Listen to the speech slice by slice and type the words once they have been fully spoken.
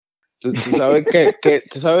Tú sabes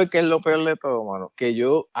tú sabes que es lo peor de todo, mano, que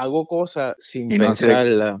yo hago cosas sin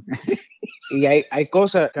pensarlas. Y hay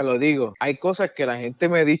cosas, te lo digo, hay cosas que la gente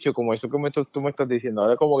me ha dicho, como eso que tú me estás diciendo,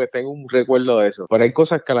 ahora como que tengo un recuerdo de eso, pero hay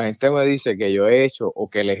cosas que la gente me dice que yo he hecho o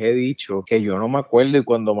que les he dicho que yo no me acuerdo y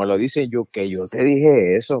cuando me lo dicen yo, que yo te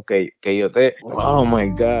dije eso, que yo te... Oh, my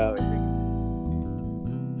God.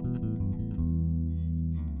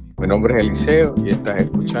 Mi nombre es Eliseo y estás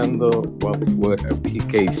escuchando What Would a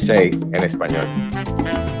PK Say en español.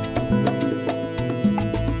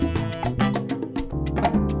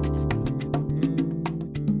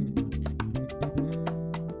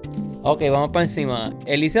 Ok, vamos para encima.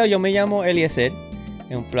 Eliseo, yo me llamo Eliezer.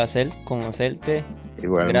 Es un placer conocerte.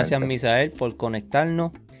 Igualmente. Gracias, Misael, por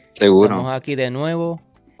conectarnos. Seguro. Estamos aquí de nuevo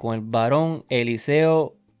con el varón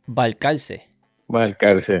Eliseo Valcarcel.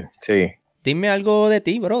 Valcarcel, sí. Dime algo de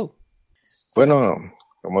ti, bro. Bueno,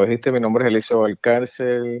 como dijiste, mi nombre es Eliseo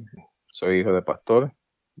Valcarcel. Soy hijo de pastor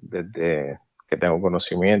desde que tengo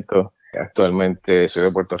conocimiento. Actualmente soy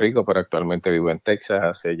de Puerto Rico, pero actualmente vivo en Texas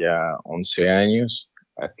hace ya 11 años.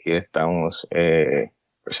 Aquí estamos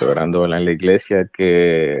perseverando en la iglesia,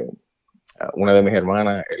 que una de mis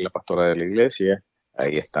hermanas es la pastora de la iglesia.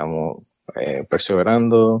 Ahí estamos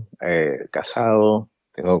perseverando, casado.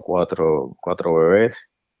 Tengo cuatro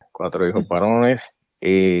bebés, 4 hijos varones.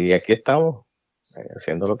 Y aquí estamos,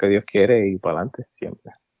 haciendo lo que Dios quiere y para adelante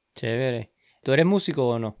siempre. Chévere. ¿Tú eres músico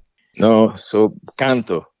o no? No,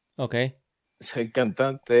 canto. Ok. Soy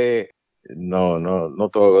cantante. No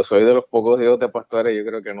toco. Soy de los pocos hijos de pastores, yo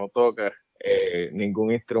creo que no toca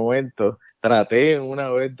ningún instrumento. Traté una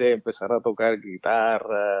vez de empezar a tocar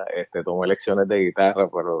guitarra, tomé lecciones de guitarra,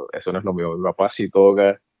 pero eso no es lo mío. Mi papá sí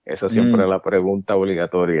toca. Esa siempre es la pregunta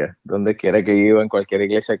obligatoria. Donde quiera que iba, en cualquier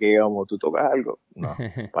iglesia que íbamos, ¿tú tocas algo? No,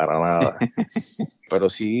 para nada. Pero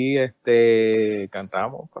sí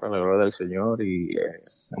cantamos para la gloria del Señor y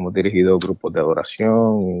hemos dirigido grupos de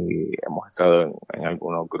adoración y hemos estado en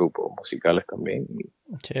algunos grupos musicales también.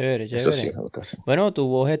 Chévere. Eso sí, bueno, tu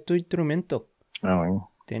voz es tu instrumento. Amén.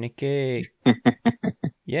 Tienes que...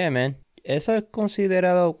 Yeah, man. Eso es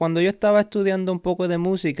considerado... Cuando yo estaba estudiando un poco de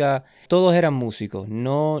música, todos eran músicos.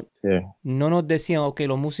 No nos decían, ok,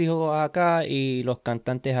 los músicos acá y los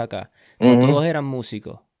cantantes acá. No, todos eran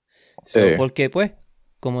músicos. Sí. Porque, pues,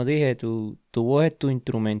 como dije, tu voz es tu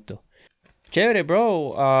instrumento. Chévere,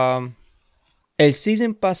 bro. El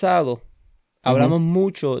season pasado hablamos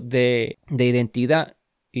mucho de identidad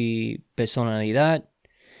y personalidad.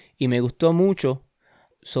 Y me gustó mucho.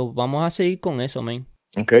 So, vamos a seguir con eso, man.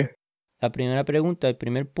 Okay. La primera pregunta, el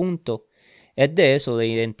primer punto, es de eso, de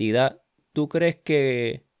identidad. ¿Tú crees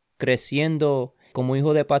que creciendo como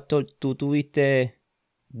hijo de pastor, tú tuviste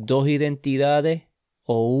 2 identidades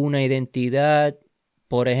o una identidad?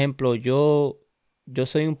 Por ejemplo, yo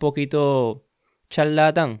soy un poquito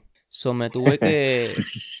charlatán, so me tuve que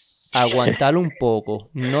aguantar un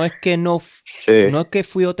poco. No es que no es que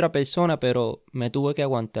fui otra persona, pero me tuve que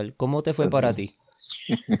aguantar. ¿Cómo te fue para ti?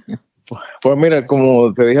 Pues mira,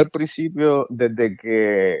 como te dije al principio, desde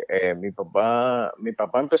que mi papá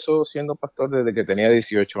empezó siendo pastor desde que tenía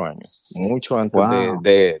 18 años, mucho antes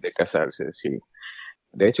de casarse, sí.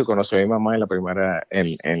 De hecho, conocí a mi mamá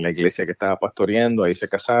en la iglesia que estaba pastoreando, ahí se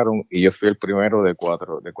casaron y yo fui el primero de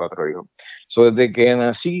cuatro hijos. So, desde que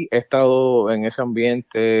nací he estado en ese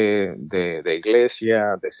ambiente de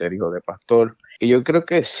iglesia, de ser hijo de pastor. Y yo creo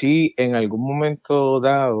que sí, en algún momento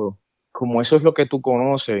dado, como eso es lo que tú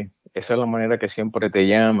conoces, esa es la manera que siempre te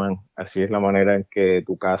llaman, así es la manera en que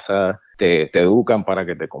tu casa te educan para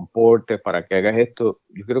que te comportes, para que hagas esto.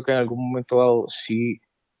 Yo creo que en algún momento dado sí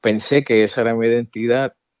pensé que esa era mi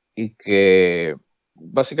identidad y que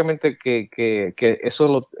básicamente que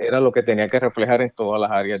eso era lo que tenía que reflejar en todas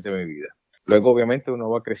las áreas de mi vida. Luego obviamente uno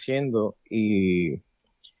va creciendo y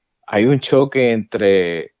hay un choque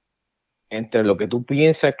entre lo que tú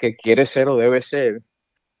piensas que quieres ser o debes ser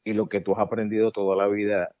y lo que tú has aprendido toda la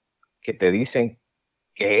vida que te dicen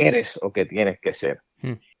que eres o que tienes que ser.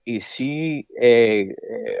 Y sí,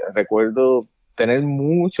 recuerdo tener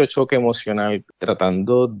mucho choque emocional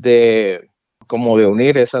tratando de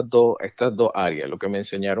unir estas dos áreas. Lo que me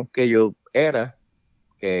enseñaron que yo era,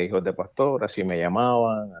 que hijos de pastor, así me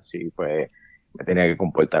llamaban, así pues me tenía que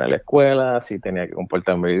comportar en la escuela, así tenía que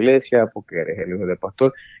comportarme en la iglesia porque eres el hijo de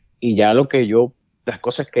pastor. Y ya las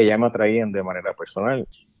cosas que ya me atraían de manera personal.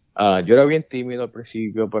 Yo era bien tímido al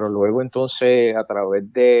principio, pero luego entonces a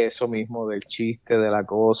través de eso mismo, del chiste, de la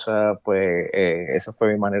cosa, pues esa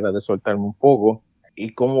fue mi manera de soltarme un poco.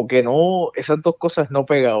 Y como que no, esas dos cosas no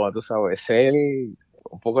pegaban, tú sabes, ser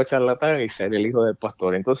un poco charlatán y ser el hijo del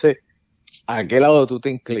pastor. Entonces, ¿a qué lado tú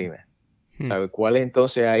te inclinas? ¿Sabes? ¿Cuál es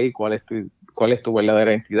entonces ahí? ¿Cuál es tu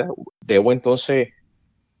verdadera identidad? Debo entonces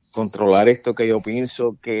controlar esto que yo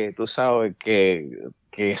pienso que tú sabes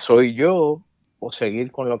que soy yo, o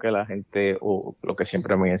seguir con lo que la gente o lo que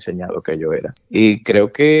siempre me ha enseñado que yo era. Y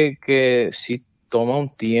creo que sí te toma un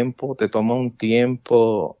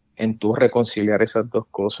tiempo en tú reconciliar esas dos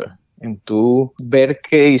cosas, en tú ver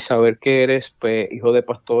que y saber que eres, pues, hijo de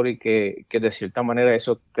pastor, y que de cierta manera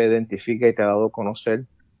eso te identifica y te ha dado a conocer.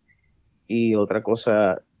 Y otra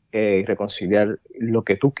cosa, reconciliar lo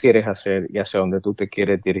que tú quieres hacer y hacia dónde tú te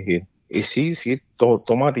quieres dirigir. Y sí,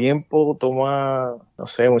 toma tiempo, no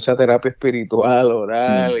sé, mucha terapia espiritual,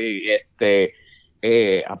 oral, y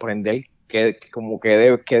aprender qué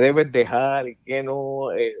debes dejar y qué no.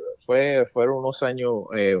 Fueron unos años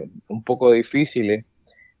un poco difíciles,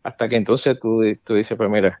 hasta que entonces tú dices, pues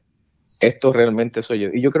mira, esto realmente soy yo.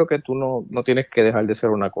 Y yo creo que tú no tienes que dejar de ser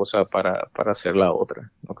una cosa para hacer la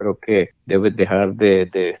otra. No creo que debes dejar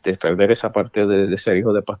de perder esa parte de ser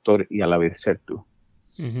hijo de pastor y a la vez ser tú.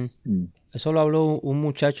 Eso lo habló un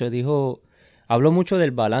muchacho, habló mucho del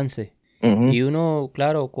balance. Y uno,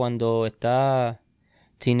 claro, cuando está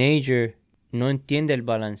teenager, no entiende el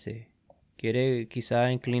balance. Quiere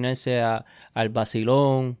quizás inclinarse al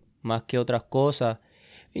vacilón más que otras cosas.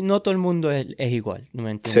 Y no todo el mundo es igual, ¿no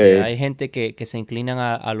me entiendes? Sí. Hay gente que se inclinan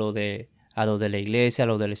a lo de la iglesia, a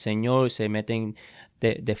lo del Señor, se meten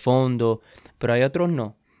de fondo, pero hay otros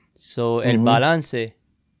no. El balance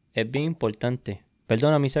es bien importante.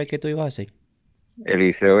 Perdona, ¿sabes qué tú ibas a decir?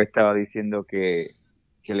 Eliseo estaba diciendo que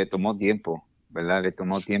le tomó tiempo, ¿verdad? Le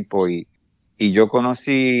tomó tiempo y yo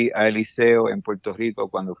conocí a Eliseo en Puerto Rico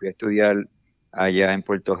cuando fui a estudiar allá en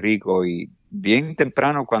Puerto Rico, y bien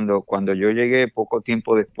temprano, cuando yo llegué, poco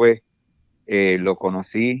tiempo después, lo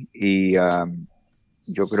conocí, y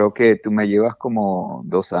yo creo que tú me llevas como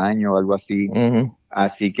 2 años o algo así.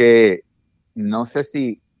 Así que no sé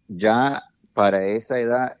si ya para esa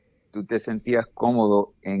edad tú te sentías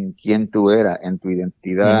cómodo en quién tú eras, en tu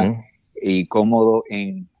identidad, y cómodo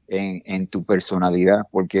en tu personalidad,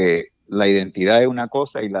 porque la identidad es una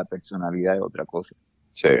cosa y la personalidad es otra cosa.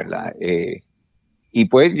 Sí. Y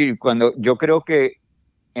pues cuando yo creo que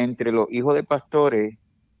entre los hijos de pastores,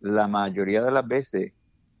 la mayoría de las veces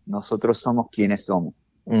nosotros somos quienes somos.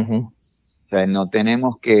 O sea, no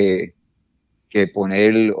tenemos que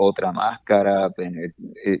poner otra máscara.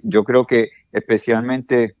 Yo creo que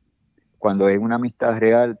especialmente cuando es una amistad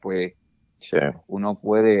real, pues sí, uno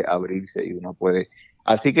puede abrirse y uno puede.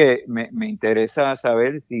 Así que me interesa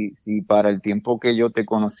saber si para el tiempo que yo te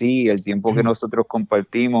conocí, el tiempo que nosotros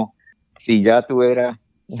compartimos, si ya tú eras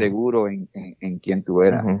seguro en quién tú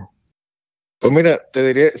eras. Pues mira, te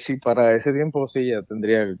diría, si para ese tiempo sí ya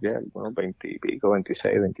tendría unos 20 y pico,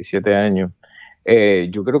 26, 27 años.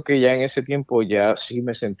 Yo creo que ya en ese tiempo ya sí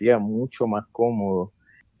me sentía mucho más cómodo.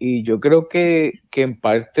 Y yo creo que en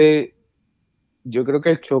parte, yo creo que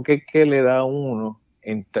el choque que le da a uno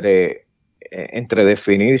entre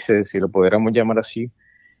definirse, si lo pudiéramos llamar así,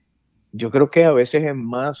 yo creo que a veces es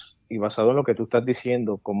más, y basado en lo que tú estás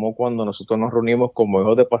diciendo, como cuando nosotros nos reunimos como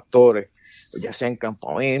hijos de pastores, ya sea en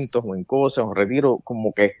campamentos o en cosas, o retiros,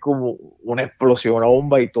 como que es como una explosión, una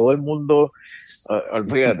bomba, y todo el mundo,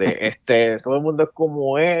 olvídate, todo el mundo es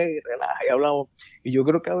como relaja y hablamos. Y yo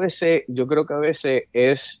creo que a veces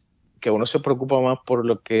es que uno se preocupa más por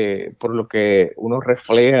lo que uno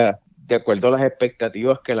refleja de acuerdo a las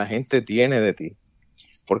expectativas que la gente tiene de ti.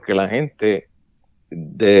 Porque la gente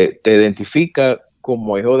te identifica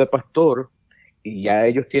como hijo de pastor, y ya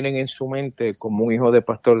ellos tienen en su mente como un hijo de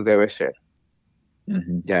pastor debe ser.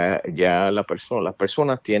 Ya las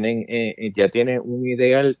personas tienen, ya tienen un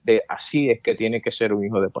ideal de así es que tiene que ser un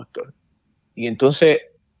hijo de pastor. Y entonces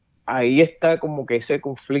ahí está como que ese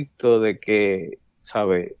conflicto de que,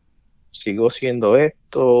 ¿sabes? ¿Sigo siendo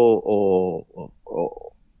esto o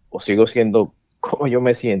sigo siendo como yo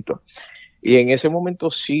me siento? Y en ese momento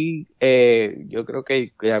sí, yo creo que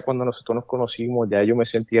ya cuando nosotros nos conocimos, ya yo me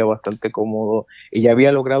sentía bastante cómodo y ya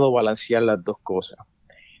había logrado balancear las dos cosas.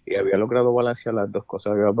 Había logrado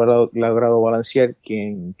balancear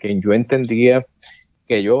quien yo entendía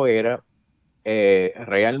que yo era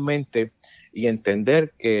realmente, y entender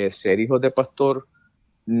que ser hijo de pastor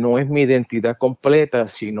no es mi identidad completa,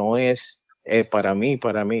 sino es para mí,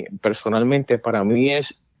 personalmente, para mí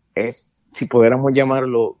es si pudiéramos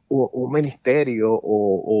llamarlo, un ministerio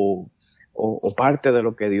o parte de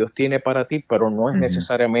lo que Dios tiene para ti, pero no es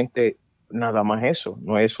necesariamente nada más eso,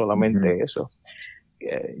 no es solamente eso.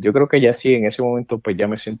 Yo creo que ya sí, en ese momento pues ya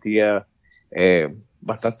me sentía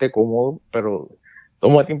bastante cómodo, pero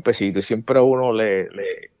toma tiempecito, y siempre a uno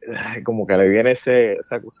como que le viene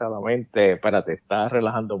esa cosa a la mente, espérate, estás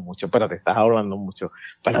relajando mucho, espérate, estás hablando mucho,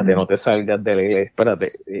 espérate, no te salgas de la iglesia, espérate.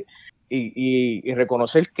 Y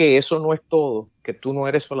reconocer que eso no es todo, que tú no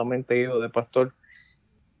eres solamente hijo de pastor,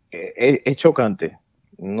 es chocante.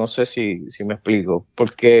 No sé si me explico,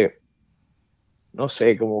 porque, no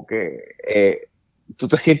sé, como que tú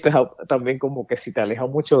te sientes también como que si te alejas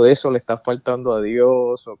mucho de eso, le estás faltando a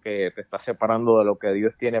Dios, o que te estás separando de lo que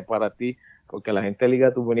Dios tiene para ti, porque la gente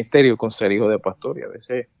liga tu ministerio con ser hijo de pastor, y a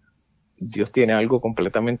veces Dios tiene algo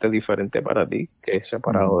completamente diferente para ti, que es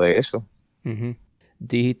separado de eso. Uh-huh.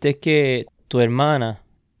 Dijiste que tu hermana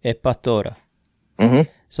es pastora. Uh-huh.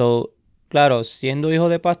 So, claro, siendo hijo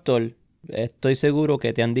de pastor, estoy seguro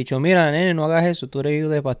que te han dicho, mira, nene, no hagas eso, tú eres hijo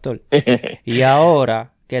de pastor. Y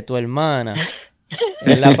ahora que tu hermana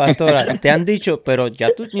es la pastora, te han dicho, pero ya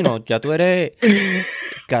tú eres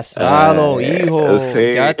casado, hijo,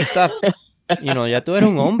 Sí. ya estás, ya tú eres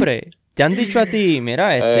un hombre. Te han dicho a ti,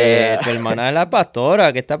 mira, tu hermana es la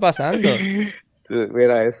pastora, ¿qué está pasando?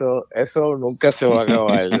 Mira, eso nunca se va a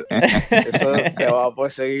acabar. Eso te va a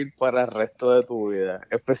perseguir para el resto de tu vida.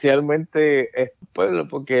 Especialmente pues,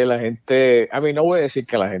 porque la gente, a mí no voy a decir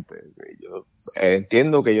que la gente, yo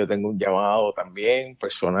entiendo que yo tengo un llamado también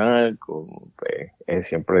personal, pues,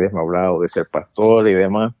 siempre Dios me ha hablado de ser pastor y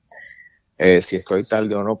demás. Si estoy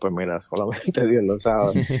tarde o no, pues mira, solamente Dios lo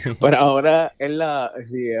sabe. Pero ahora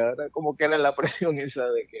ahora como que era la presión esa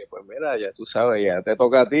de que, pues mira, ya tú sabes, ya te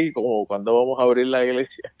toca a ti, como cuando vamos a abrir la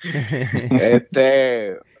iglesia.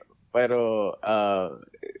 Pero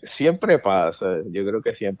siempre pasa, yo creo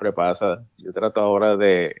que siempre pasa. Yo trato ahora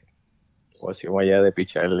como decimos allá, de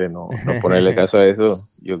picharle, no ponerle caso a eso.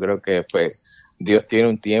 Yo creo que pues Dios tiene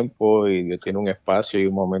un tiempo, y Dios tiene un espacio y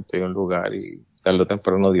un momento y un lugar, y tarde o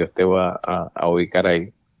temprano Dios te va a ubicar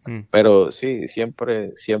ahí. Pero sí,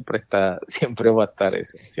 siempre va a estar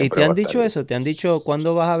eso. ¿Y te han dicho eso? ¿Te han dicho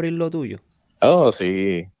cuándo vas a abrir lo tuyo? Oh,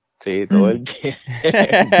 sí, todo el tiempo.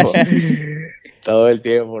 Todo el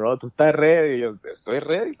tiempo, ¿no? Tú estás ready, yo estoy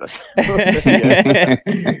ready.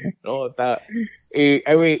 No, está.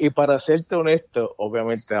 Y para serte honesto,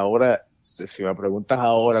 obviamente ahora, si me preguntas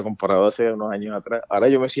ahora comparado a hace unos años atrás, ahora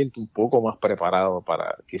yo me siento un poco más preparado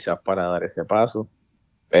quizás para dar ese paso.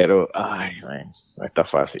 Pero, ay, man, no está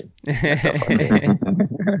fácil. No está fácil.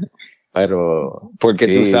 Pero. Porque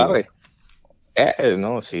sí, tú sabes.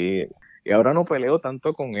 No, sí. Y ahora no peleo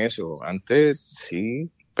tanto con eso. Antes sí,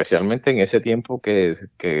 especialmente en ese tiempo que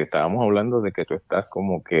estábamos hablando de que tú estás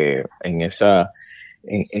como que en eso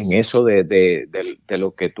de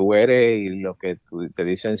lo que tú eres y lo que te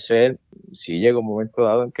dicen ser. Sí llega un momento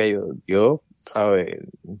dado en que yo, ¿sabes?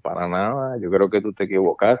 Para nada, yo creo que tú te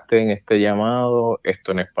equivocaste en este llamado,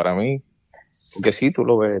 esto no es para mí. Porque sí,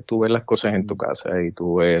 tú ves las cosas en tu casa y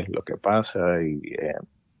tú ves lo que pasa, y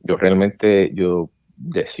yo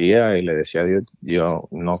decía y le decía a Dios, yo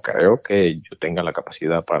no creo que yo tenga la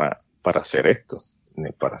capacidad para hacer esto,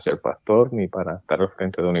 ni para ser pastor, ni para estar al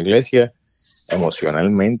frente de una iglesia.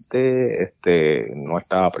 Emocionalmente, no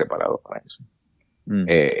estaba preparado para eso.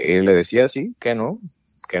 Y le decía así, que no,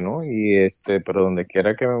 pero donde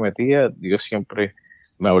quiera que me metía, Dios siempre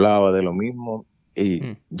me hablaba de lo mismo.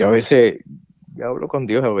 Y yo a veces, yo hablo con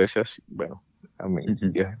Dios a veces, bueno, a mí,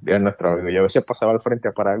 Dios es nuestro amigo. Yo a veces pasaba al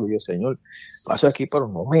frente para algo y yo, Señor, paso aquí, pero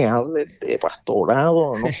no me hables de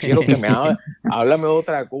pastorado, no quiero que me hables, háblame de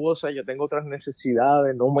otra cosa, yo tengo otras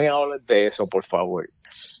necesidades, no me hables de eso, por favor.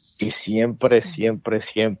 Y siempre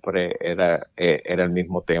era el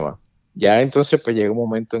mismo tema. Ya entonces pues llega un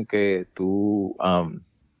momento en que tú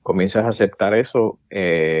comienzas a aceptar eso,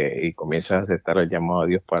 y comienzas a aceptar el llamado de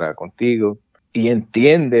Dios para contigo, y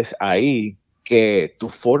entiendes ahí que tu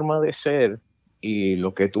forma de ser y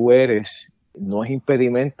lo que tú eres no es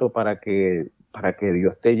impedimento para que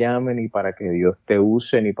Dios te llame, ni para que Dios te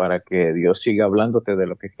use, ni para que Dios siga hablándote de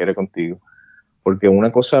lo que quiere contigo. Porque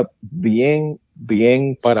una cosa bien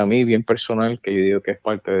para mí, bien personal, que yo digo que es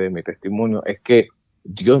parte de mi testimonio, es que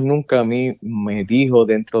Dios nunca a mí me dijo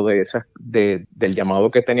dentro de del llamado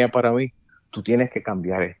que tenía para mí, tú tienes que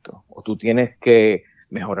cambiar esto, o tú tienes que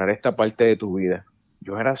mejorar esta parte de tu vida.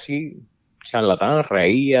 Yo era así, charlatán,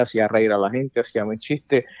 reía, hacía reír a la gente, hacía mis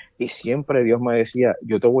chistes, y siempre Dios me decía,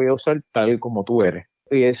 yo te voy a usar tal y como tú eres.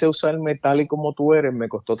 Y ese usarme tal y como tú eres me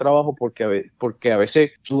costó trabajo, porque a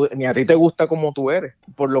veces ni a ti te gusta como tú eres,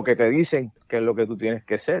 por lo que te dicen que es lo que tú tienes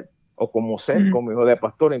que ser, o como ser, como hijo de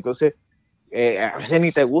pastor. Entonces, a veces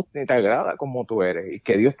ni te gusta ni te agrada como tú eres, y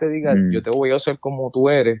que Dios te diga, yo te voy a hacer como tú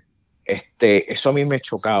eres, eso a mí me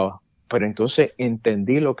chocaba, pero entonces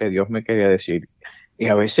entendí lo que Dios me quería decir. Y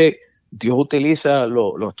a veces Dios utiliza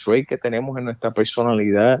los traits que tenemos en nuestra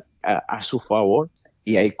personalidad a su favor.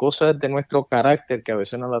 Y hay cosas de nuestro carácter que a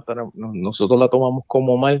veces nosotros la tomamos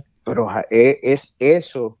como mal, pero es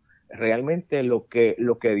eso realmente lo que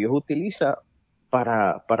Dios utiliza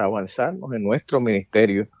para avanzarnos en nuestro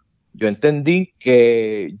ministerio. Yo entendí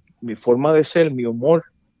que mi forma de ser, mi humor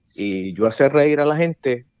y yo hacer reír a la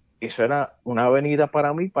gente, eso era una avenida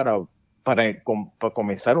para mí para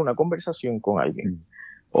comenzar una conversación con alguien.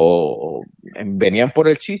 O venían por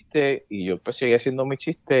el chiste y yo pues seguía haciendo mi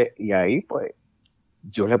chiste y ahí pues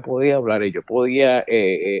yo le podía hablar y yo podía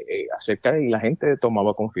acercar y la gente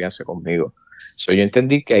tomaba confianza conmigo. So, yo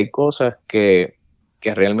entendí que hay cosas que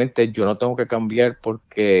realmente yo no tengo que cambiar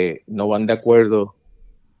porque no van de acuerdo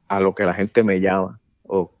a lo que la gente me llama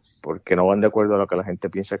o porque no van de acuerdo a lo que la gente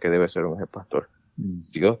piensa que debe ser un pastor.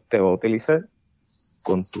 Dios te va a utilizar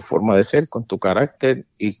con tu forma de ser, con tu carácter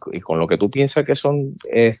y con lo que tú piensas que son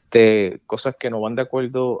cosas que no van de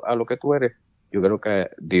acuerdo a lo que tú eres. Yo creo que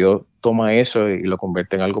Dios toma eso y lo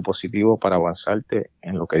convierte en algo positivo para avanzarte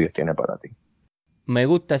en lo que Dios tiene para ti. Me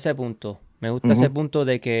gusta ese punto. Me gusta ese punto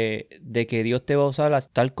de que Dios te va a usar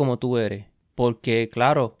tal como tú eres. Porque,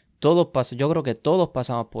 claro, yo creo que todos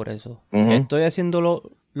pasamos por eso. Estoy haciendo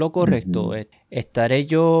lo correcto. ¿Estaré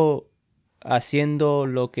yo haciendo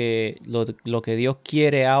lo que Dios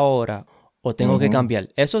quiere ahora o tengo que cambiar?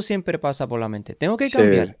 Eso siempre pasa por la mente. Tengo que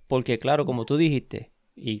cambiar. Porque, claro, como tú dijiste,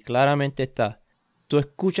 y claramente está, tú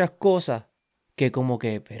escuchas cosas que como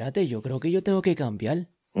que, espérate, yo creo que yo tengo que cambiar.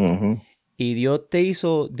 Y Dios te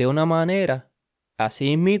hizo de una manera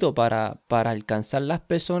así mismo para alcanzar las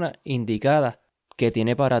personas indicadas que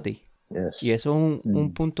tiene para ti. Yes. Y eso es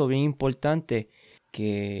un punto bien importante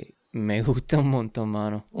que me gusta un montón,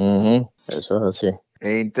 mano. Eso es así.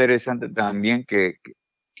 Es interesante también que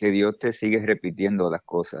Dios te sigue repitiendo las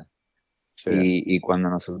cosas. Sí. Y cuando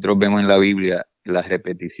nosotros vemos en la Biblia, la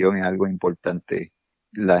repetición es algo importante.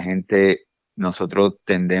 Nosotros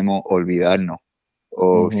tendemos a olvidarnos.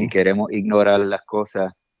 O si queremos ignorar las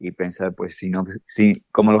cosas y pensar, pues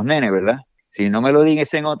como los nenes, ¿verdad? Si no me lo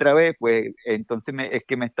dicen otra vez, pues entonces es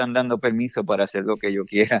que me están dando permiso para hacer lo que yo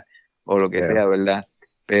quiera o lo que sea, ¿verdad?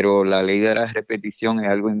 Pero la ley de la repetición es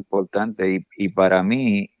algo importante y para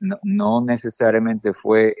mí no necesariamente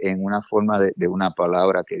fue en una forma de una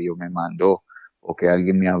palabra que Dios me mandó o que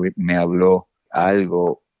alguien me habló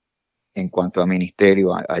algo en cuanto a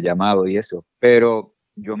ministerio, a llamado y eso, pero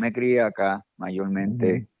yo me crié acá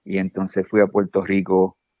mayormente y entonces fui a Puerto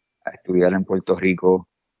Rico a estudiar en Puerto Rico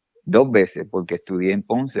 2 veces porque estudié en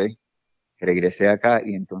Ponce, regresé acá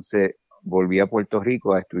y entonces volví a Puerto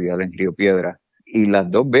Rico a estudiar en Río Piedra. Y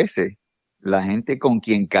las 2 veces la gente con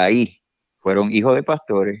quien caí fueron hijos de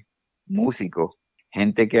pastores, músicos,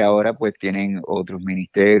 gente que ahora pues tienen otros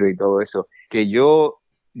ministerios y todo eso, que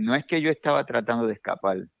no es que yo estaba tratando de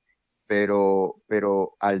escapar, pero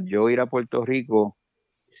al yo ir a Puerto Rico,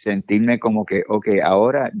 sentirme como que,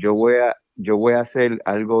 ahora yo voy a hacer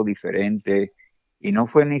algo diferente y no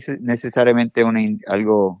fue necesariamente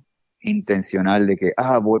algo intencional de que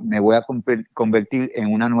me voy a convertir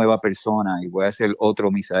en una nueva persona y voy a ser otro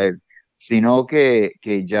Misael, sino que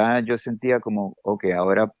ya yo sentía como,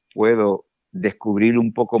 ahora puedo descubrir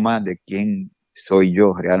un poco más de quién soy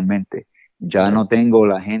yo realmente. Ya no tengo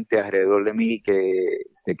la gente alrededor de mí que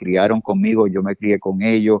se criaron conmigo, yo me crié con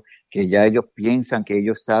ellos, que ya ellos piensan que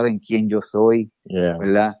ellos saben quién yo soy,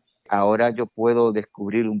 ¿verdad? Ahora yo puedo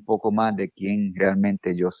descubrir un poco más de quién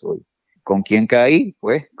realmente yo soy. ¿Con quién caí?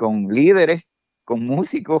 Pues con líderes, con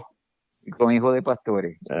músicos y con hijos de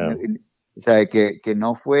pastores. O sea, que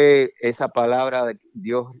no fue esa palabra de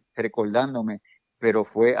Dios recordándome, pero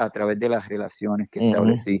fue a través de las relaciones que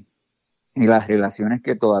establecí. Y las relaciones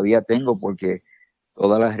que todavía tengo, porque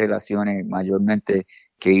todas las relaciones mayormente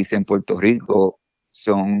que hice en Puerto Rico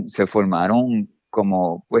se formaron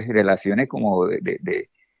como pues relaciones como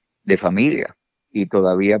de familia y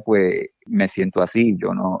todavía pues me siento así.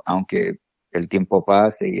 Yo no, aunque el tiempo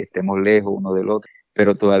pase y estemos lejos uno del otro,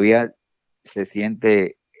 pero todavía se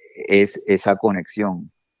siente esa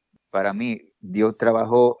conexión. Para mí, Dios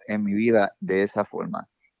trabajó en mi vida de esa forma,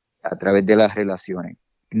 a través de las relaciones.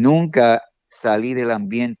 Nunca salí del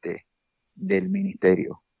ambiente del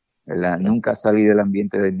ministerio, ¿verdad? Nunca salí del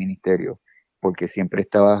ambiente del ministerio, porque siempre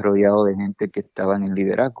estaba rodeado de gente que estaba en el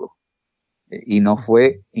liderazgo, y no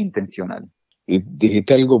fue intencional. Y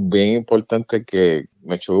dijiste algo bien importante que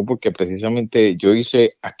me chocó porque precisamente yo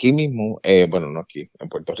hice aquí mismo, no aquí, en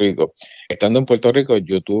Puerto Rico. Estando en Puerto Rico,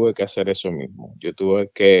 yo tuve que hacer eso mismo. Yo tuve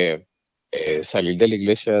que salir de la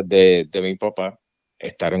iglesia de mi papá,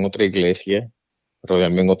 estar en otra iglesia,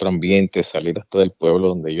 rodearme en otro ambiente, salir hasta del pueblo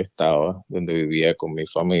donde yo estaba, donde vivía con mi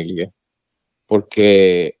familia.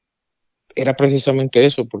 porque era precisamente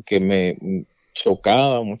eso, porque me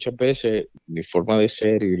chocaba muchas veces mi forma de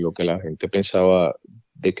ser y lo que la gente pensaba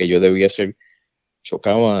de que yo debía ser,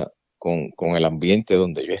 chocaba con el ambiente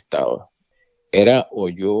donde yo estaba. Era o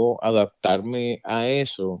yo adaptarme a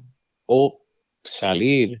eso o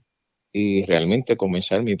salir y realmente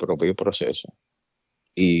comenzar mi propio proceso.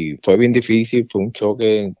 Y fue bien difícil, fue un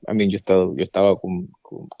choque. Yo estaba con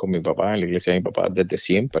mi papá en la iglesia de mi papá desde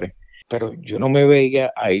siempre, pero yo no me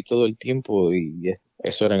veía ahí todo el tiempo y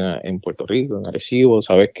eso era en Puerto Rico, en Arecibo,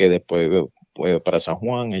 sabes que después fue para San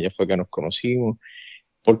Juan, allá fue que nos conocimos,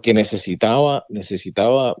 porque necesitaba,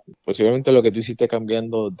 posiblemente lo que tú hiciste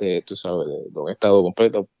cambiando tú sabes, de un estado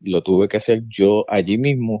completo, lo tuve que hacer yo allí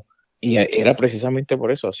mismo. Y era precisamente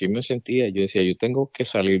por eso, así me sentía. Yo decía, yo tengo que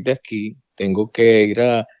salir de aquí, tengo que ir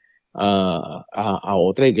a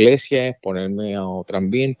otra iglesia, exponerme a otro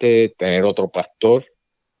ambiente, tener otro pastor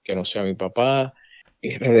que no sea mi papá,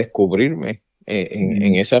 y redescubrirme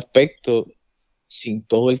en ese aspecto sin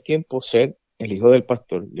todo el tiempo ser el hijo del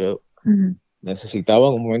pastor. Yo necesitaba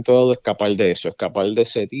en un momento dado escapar de eso, escapar de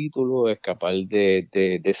ese título, escapar de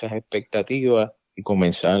esas expectativas y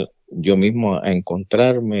comenzar yo mismo a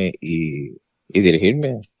encontrarme y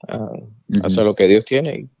dirigirme hacia lo que Dios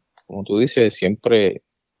tiene. Y como tú dices, siempre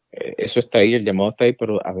eso está ahí, el llamado está ahí,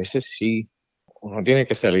 pero a veces sí, uno tiene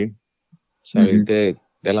que salir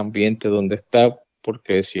del ambiente donde está,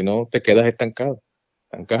 porque si no te quedas estancado.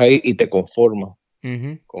 Estancas ahí y te conformas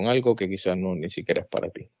con algo que quizás no ni siquiera es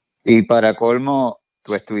para ti. Y para colmo,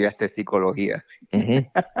 tú estudiaste psicología.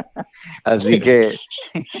 Así que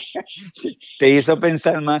te hizo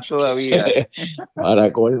pensar más todavía.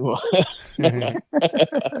 Para colmo. De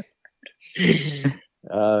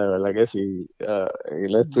verdad que sí. Y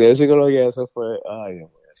la estudié de psicología, eso fue, ay,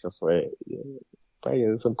 Dios mío, eso fue,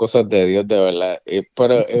 son cosas de Dios, de verdad.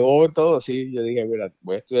 Pero en un momento sí, yo dije, mira,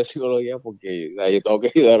 voy a estudiar psicología porque yo tengo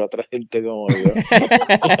que ayudar a otra gente como yo.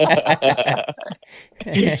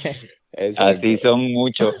 Así son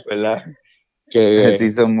muchos, ¿verdad?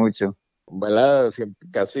 Así son muchos. ¿Verdad?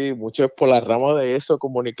 Casi mucho es por la rama de eso,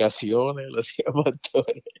 comunicaciones, lo hacía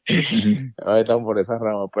pastores. A veces están por esa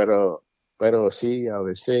rama, pero sí, a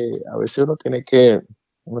veces uno tiene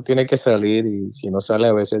que salir, y si no sale,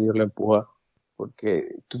 a veces Dios le empuja,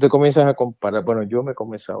 porque tú te comienzas a comparar. Bueno, yo me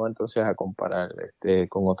comenzaba entonces a comparar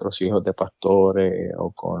con otros hijos de pastores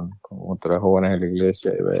o con otras jóvenes en la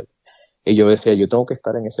iglesia, y yo decía, yo tengo que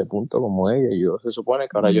estar en ese punto como ellos. Se supone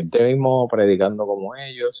que ahora yo esté mismo predicando como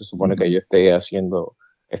ellos, se supone que yo esté haciendo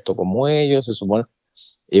esto como ellos, se supone.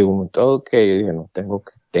 Y un momento que yo dije, no, tengo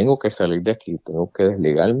que salir de aquí, tengo que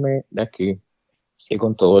desligarme de aquí. Y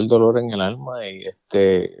con todo el dolor en el alma, y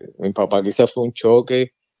mi papá quizás fue un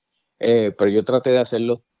choque, pero yo traté de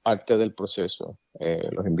hacerlo parte del proceso.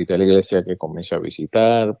 Los invité a la iglesia que comencé a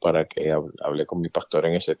visitar para que hable con mi pastor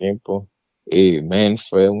en ese tiempo. Y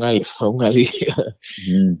fue un alivio, fue un alivio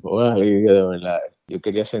de verdad. Yo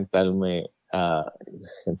quería sentarme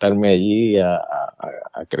allí a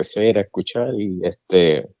crecer, a escuchar, y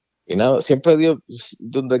nada, siempre Dios,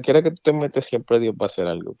 donde quiera que tú te metes, siempre Dios va a hacer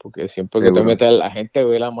algo, porque siempre que te metes, la gente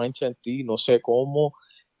ve la mancha en ti, no sé cómo,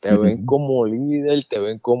 te ven como líder, te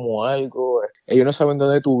ven como algo. Ellos no saben de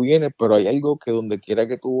dónde tú vienes, pero hay algo que donde quiera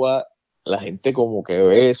que tú vas, la gente como que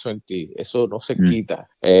ve eso en ti, eso no se quita.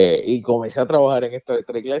 Y comencé a trabajar en esta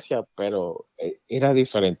iglesia, pero era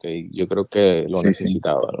diferente, y yo creo que lo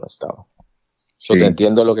necesitaba, lo estaba. Te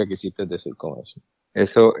entiendo lo que quisiste decir con eso.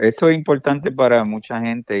 Eso es importante para mucha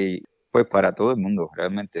gente y pues para todo el mundo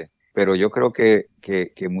realmente. Pero yo creo que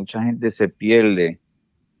mucha gente se pierde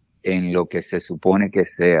en lo que se supone que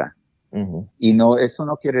sea. Y eso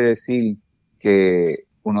no quiere decir que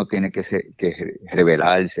uno tiene que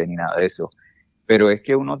rebelarse ni nada de eso. Pero es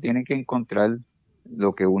que uno tiene que encontrar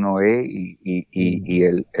lo que uno es y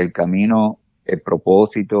el camino, el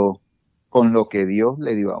propósito con lo que Dios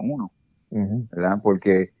le dio a uno. ¿Verdad?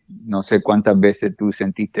 Porque no sé cuántas veces tú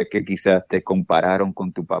sentiste que quizás te compararon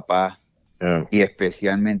con tu papá, y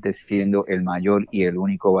especialmente siendo el mayor y el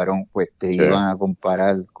único varón, pues te iban a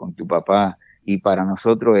comparar con tu papá. Y para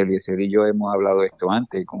nosotros, Eliseo y yo hemos hablado de esto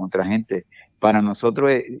antes con otra gente, para nosotros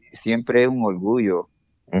siempre es un orgullo,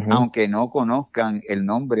 aunque no conozcan el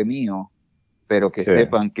nombre mío, pero que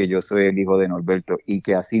sepan que yo soy el hijo de Norberto y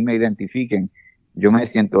que así me identifiquen. Yo me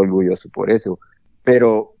siento orgulloso por eso.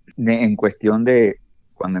 Pero en cuestión de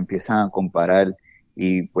cuando empiezan a comparar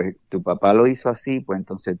y pues tu papá lo hizo así, pues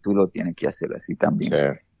entonces tú lo tienes que hacer así también.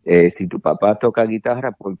 Si tu papá toca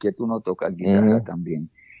guitarra, ¿por qué tú no tocas guitarra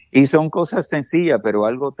también? Y son cosas sencillas, pero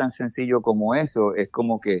algo tan sencillo como eso es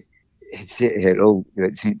como que hello,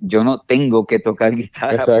 yo no tengo que tocar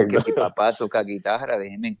guitarra. Exacto. Porque mi papá toca guitarra,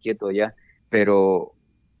 déjeme quieto ya. Pero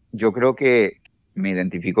yo creo que me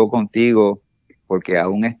identifico contigo porque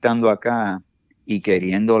aún estando acá y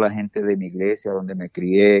queriendo la gente de mi iglesia donde me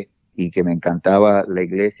crié y que me encantaba la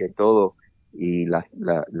iglesia y todo, y las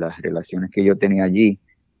relaciones que yo tenía allí,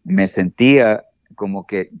 me sentía como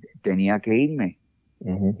que tenía que irme.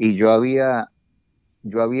 Uh-huh. Y yo había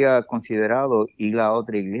considerado ir a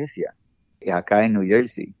otra iglesia acá en New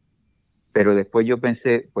Jersey, pero después yo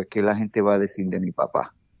pensé, pues, ¿qué la gente va a decir de mi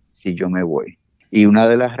papá si yo me voy? Y una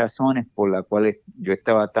de las razones por las cuales yo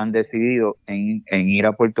estaba tan decidido en ir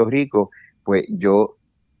a Puerto Rico, pues yo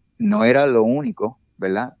no era lo único,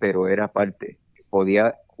 ¿verdad? Pero era parte.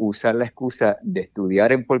 Podía usar la excusa de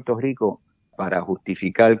estudiar en Puerto Rico para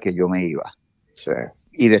justificar que yo me iba. Sí.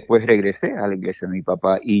 Y después regresé a la iglesia de mi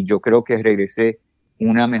papá y yo creo que regresé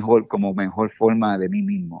como mejor forma de mí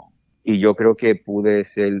mismo. Y yo creo que pude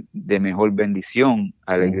ser de mejor bendición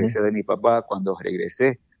a la iglesia de mi papá cuando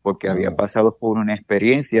regresé, porque había pasado por una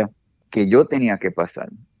experiencia que yo tenía que pasar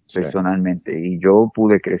personalmente y yo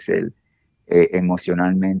pude crecer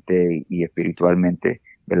emocionalmente y espiritualmente,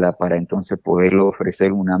 ¿verdad? Para entonces poder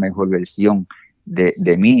ofrecer una mejor versión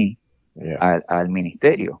de mí al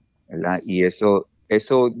ministerio, ¿verdad? Y eso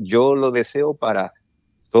yo lo deseo para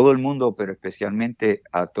todo el mundo, pero especialmente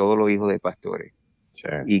a todos los hijos de pastores. Sí.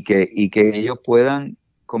 Y que ellos puedan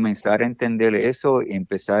comenzar a entender eso y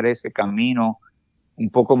empezar ese camino un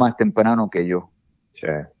poco más temprano que yo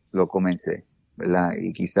lo comencé, ¿verdad?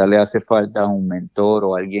 Y quizás le hace falta un mentor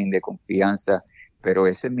o alguien de confianza, pero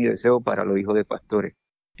ese es mi deseo para los hijos de pastores.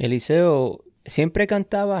 Eliseo, ¿siempre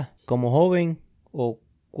cantaba como joven o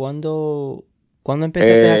cuándo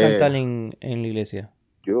empezaste a cantar en la iglesia?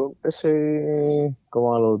 Yo empecé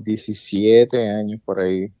como a los 17 años por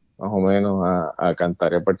ahí, más o menos, a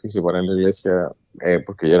cantar y a participar en la iglesia,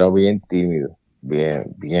 porque yo era bien tímido,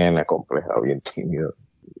 bien acomplejado, bien tímido.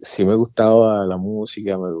 Sí me gustaba la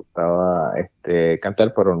música, me gustaba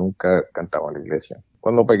cantar, pero nunca cantaba en la iglesia.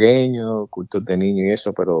 Cuando pequeño, cultos de niño y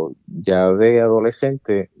eso, pero ya de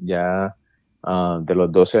adolescente, ya de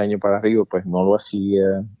los 12 años para arriba, pues no lo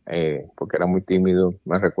hacía porque era muy tímido.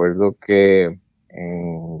 Me recuerdo que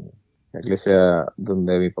en la iglesia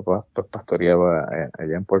donde mi papá pues, pastoreaba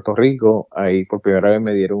allá en Puerto Rico, ahí por primera vez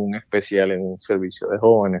me dieron un especial en un servicio de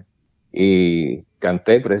jóvenes y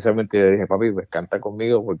canté, precisamente le dije, papi, pues canta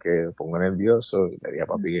conmigo porque me pongo nervioso, y le dije a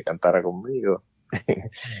papi que cantara conmigo.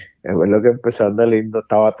 Es lo que empezó a andar lindo,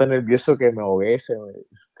 estaba tan nervioso que me ahogué, se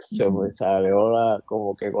me salió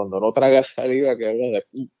como que cuando no traga saliva que habla de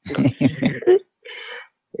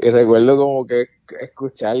y recuerdo como que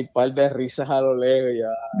escuchar un par de risas a lo lejos y ya,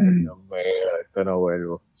 Dios mío, esto no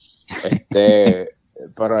vuelvo.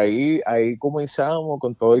 Pero ahí comenzamos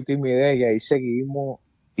con todo y timidez y ahí seguimos.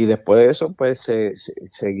 Y después de eso, pues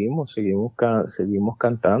seguimos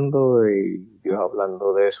cantando y Dios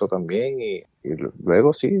hablando de eso también. Y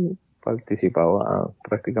luego sí, participaba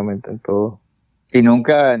prácticamente en todo. ¿Y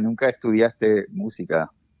nunca estudiaste música?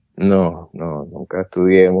 No, nunca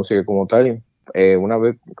estudié música como tal. Una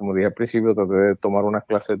vez, como dije al principio, traté de tomar unas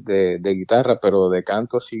clases de guitarra, pero de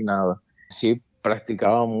canto así nada. Sí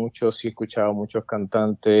practicaba mucho, sí escuchaba muchos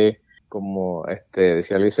cantantes, como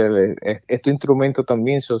decía Eliseo, es tu instrumento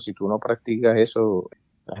también, si tú no practicas eso,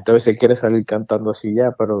 la gente a veces quiere salir cantando así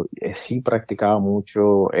ya, pero sí practicaba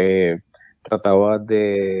mucho, trataba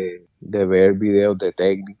de ver videos de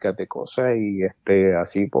técnicas, de cosas, y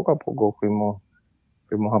así poco a poco fuimos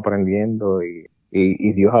aprendiendo y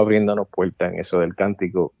Dios abriéndonos puertas en eso del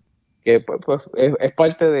cántico, que pues es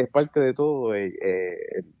parte de todo, y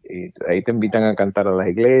ahí te invitan a cantar a las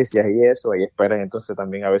iglesias y eso, ahí esperan entonces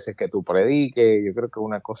también a veces que tú prediques. Yo creo que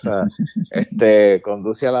una cosa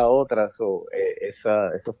conduce a la otra,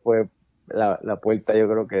 eso fue la puerta, yo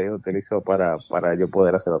creo que Dios utilizó para yo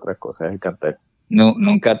poder hacer otras cosas, el cantar. No,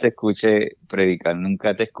 nunca te escuché predicar,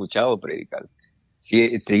 nunca te he escuchado predicar.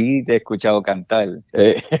 Sí te he escuchado cantar,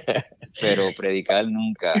 pero predicar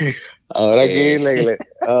nunca. Ahora aquí en la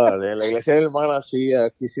iglesia de hermana sí,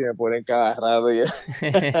 aquí sí me ponen cada rato me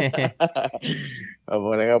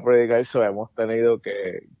ponen a predicar, eso hemos tenido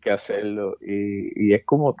que hacerlo y es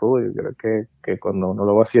como todo. Yo creo que cuando uno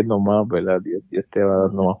lo va haciendo más, ¿verdad? Dios te va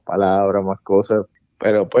dando más palabras, más cosas,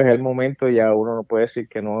 pero pues el momento ya uno no puede decir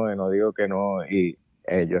que no digo que no. Y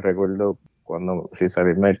yo recuerdo cuando, sin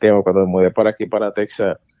salirme del tema, cuando me mudé para aquí, para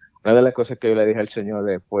Texas, una de las cosas que yo le dije al Señor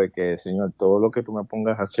fue que, Señor, todo lo que tú me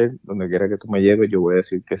pongas a hacer, donde quiera que tú me lleves, yo voy a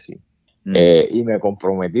decir que sí. Y me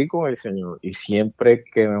comprometí con el Señor. Y siempre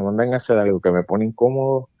que me mandan a hacer algo que me pone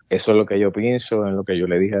incómodo, eso es lo que yo pienso, en lo que yo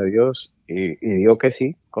le dije a Dios. Y digo que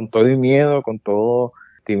sí, con todo y miedo, con todo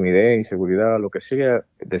timidez, inseguridad, lo que sea,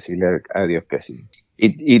 decirle a Dios que sí.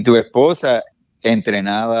 Y tu esposa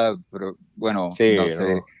entrenaba, bueno, Sí, no sé no.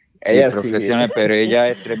 si es Ella sí. profesional, pero ella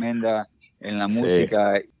es tremenda en la Sí.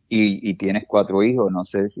 música y tienes 4 hijos. No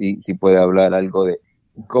sé si puede hablar algo de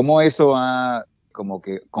cómo eso ha como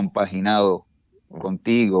que compaginado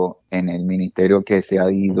contigo en el ministerio que se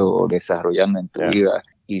ha ido desarrollando en tu vida,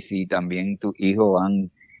 y si también tus hijos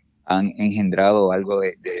han engendrado algo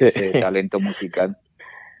de Sí. ese talento musical.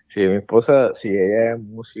 Sí, mi esposa, sí, ella es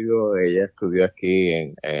músico, ella estudió aquí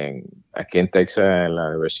en Texas, en la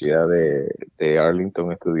Universidad de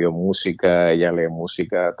Arlington, estudió música, ella lee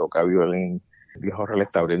música, toca violín. Dios ahora le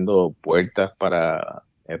está abriendo puertas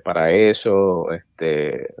para eso.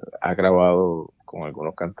 Ha grabado con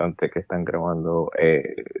algunos cantantes que están grabando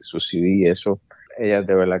su CD y eso. Ella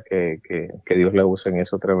de verdad que Dios la usa en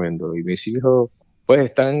eso tremendo. Y mis hijos pues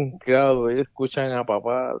están, claro, ellos escuchan a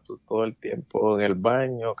papá todo el tiempo en el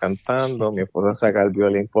baño cantando, mi esposa saca el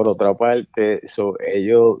violín por otra parte,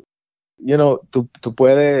 ellos, tú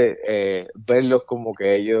puedes verlos como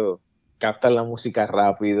que ellos captan la música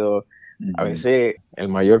rápido. A veces el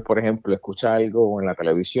mayor, por ejemplo, escucha algo en la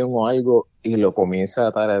televisión o algo y lo comienza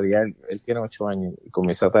a tararear. Él tiene 8 años y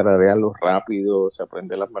comienza a tararearlo rápido, se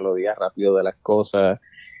aprende las melodías rápido de las cosas.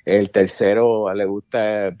 El tercero le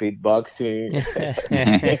gusta beatboxing.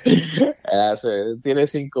 Tiene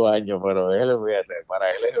 5 años, pero él, fíjate, para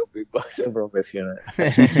él es un beatboxer profesional.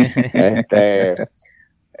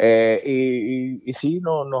 Y sí,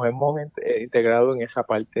 nos hemos integrado en esa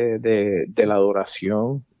parte de la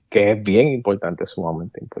adoración, que es bien importante,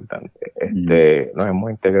 sumamente importante. Nos hemos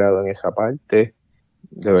integrado en esa parte,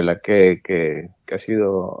 de verdad que ha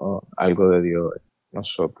sido algo de Dios.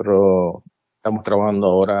 Nosotros estamos trabajando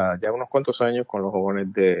ahora ya unos cuantos años con los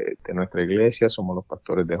jóvenes de nuestra iglesia, somos los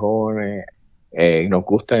pastores de jóvenes, y nos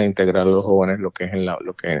gusta integrar a los jóvenes lo que es en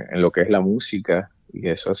lo que es la música, y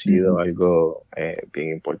eso ha sido algo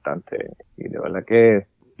bien importante, y de verdad que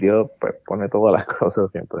Dios pues pone todas las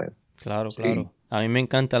cosas siempre. Claro, Sí. claro. A mí me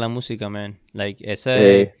encanta la música, man. Like,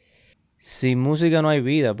 sin música no hay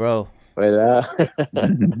vida, bro. ¿Verdad?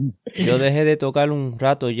 Yo dejé de tocar un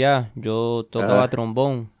rato ya. Yo tocaba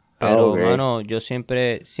trombón. Pero, Okay. mano, yo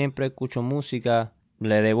siempre escucho música.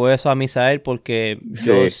 Le debo eso a Misael porque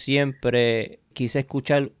yo Sí. siempre quise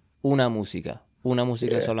escuchar una música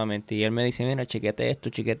solamente. Y él me dice, mira, chequete esto,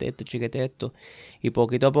 chequete esto, chequete esto. Y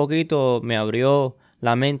poquito a poquito me abrió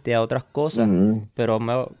la mente a otras cosas. Pero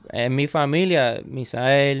en mi familia,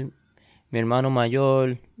 Misael, mi hermano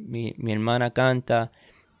mayor, mi hermana canta.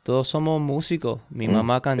 Todos somos músicos. Mi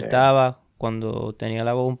mamá cantaba cuando tenía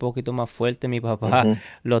la voz un poquito más fuerte. Mi papá,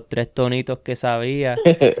 los 3 tonitos que sabía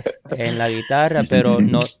en la guitarra, pero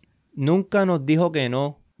nunca nos dijo que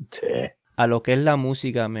no a lo que es la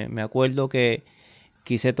música. Me acuerdo que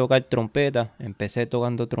quise tocar trompeta. Empecé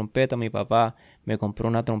tocando trompeta. Mi papá me compró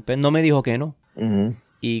una trompeta. No me dijo que no.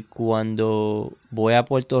 Y cuando voy a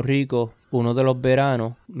Puerto Rico, uno de los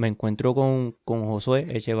veranos, me encuentro con Josué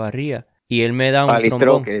Echevarría. Y él me da un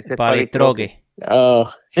trombón. Ese es Palistroque. Oh.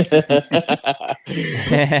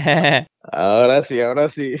 Ahora sí.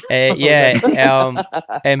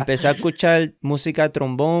 Empecé a escuchar música de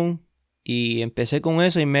trombón y empecé con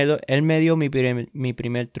eso y él me dio mi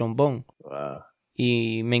primer trombón. Wow.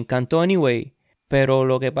 Y me encantó anyway. Pero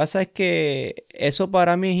lo que pasa es que eso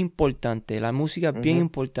para mí es importante. La música es bien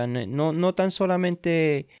importante. No tan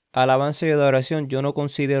solamente alabanza y adoración. Yo no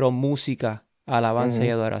considero música alabanza y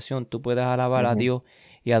adoración. Tú puedes alabar a Dios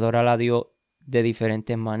y adorar a Dios de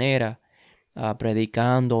diferentes maneras.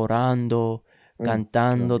 Predicando, orando,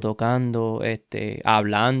 cantando, tocando,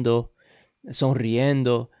 hablando,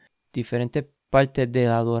 sonriendo. Diferentes partes de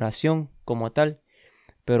la adoración como tal.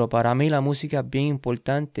 Pero para mí la música es bien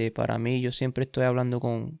importante. Para mí yo siempre estoy hablando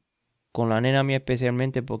con la nena mía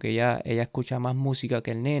especialmente porque ella escucha más música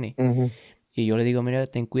que el nene. Y yo le digo, mira,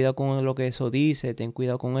 ten cuidado con lo que eso dice, ten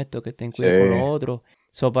cuidado con esto, que ten cuidado con lo otro.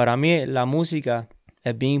 Para mí la música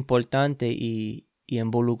es bien importante y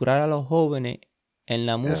involucrar a los jóvenes en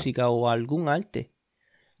la música o algún arte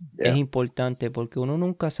es importante porque uno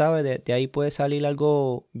nunca sabe, de ahí puede salir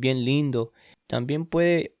algo bien lindo. También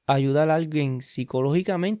puede ayudar a alguien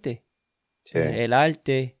psicológicamente. El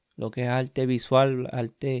arte, lo que es arte visual,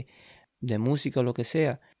 arte de música, lo que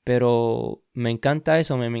sea. Pero me encanta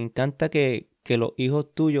eso, me encanta que los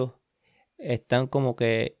hijos tuyos están como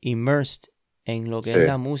que immersed en lo que es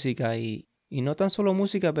la música y no tan solo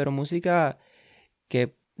música, pero música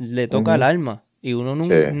que le toca al alma. y uno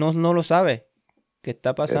Sí. no lo sabe qué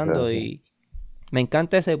está pasando. Eso, Y me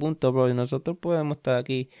encanta ese punto, bro. Y nosotros podemos estar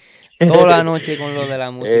aquí toda la noche con lo de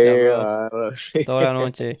la música, bro. Mano, sí. Toda la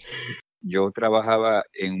noche. Yo trabajaba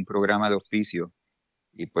en un programa de hospicio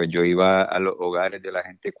y pues yo iba a los hogares de la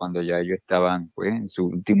gente cuando ya ellos estaban pues en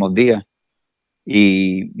sus últimos días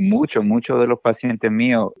y muchos de los pacientes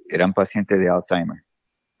míos eran pacientes de Alzheimer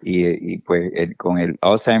y pues con el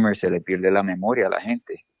Alzheimer se le pierde la memoria a la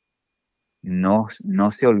gente. No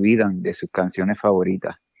se olvidan de sus canciones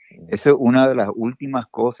favoritas. Eso es una de las últimas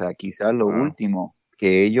cosas, quizás lo último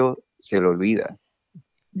que ellos se le olvida.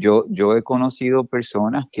 Yo he conocido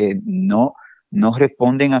personas que no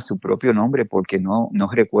responden a su propio nombre porque no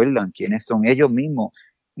recuerdan quiénes son ellos mismos,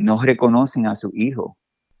 no reconocen a su hijo,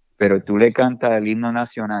 pero tú le cantas el himno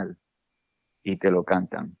nacional y te lo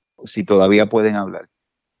cantan, si todavía pueden hablar.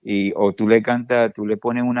 O tú le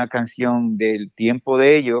pones una canción del tiempo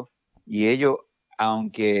de ellos y ellos,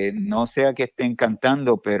 aunque no sea que estén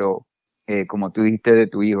cantando, pero como tú dijiste de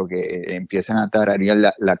tu hijo, que empiezan a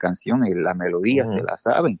tararear la canción y la melodía, se la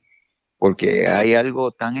saben, porque hay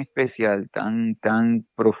algo tan especial, tan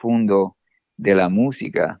profundo de la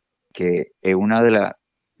música, que es una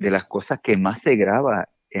de las cosas que más se graba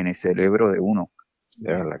en el cerebro de uno.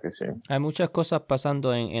 De verdad que sí. Hay muchas cosas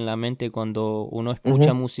pasando en la mente cuando uno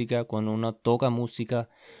escucha música, cuando uno toca música,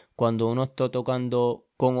 cuando uno está tocando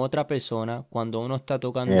con otra persona, cuando uno está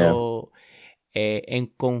tocando en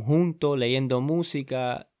conjunto, leyendo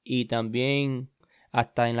música y también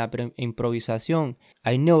hasta en la improvisación.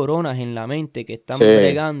 Hay neuronas en la mente que están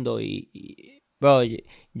bregando bro,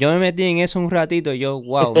 yo me metí en eso un ratito y yo,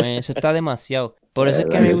 wow, man, eso está demasiado. Por eso es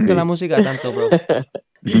que me gusta la música tanto, bro.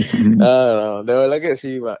 No, de verdad que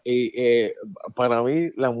sí, va. Y para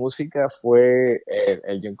mí la música fue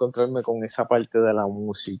el yo encontrarme con esa parte de la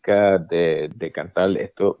música, de cantar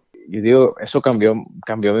esto. Yo digo, eso cambió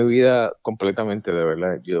mi vida completamente, de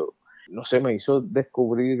verdad. Yo, no sé, me hizo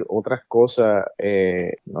descubrir otras cosas,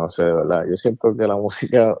 no sé, de verdad. Yo siento que la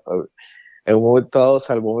música en un momento dado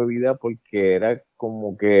salvó mi vida porque era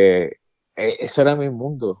como que eso era mi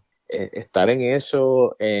mundo. Estar en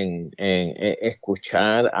eso, en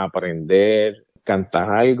escuchar, aprender, cantar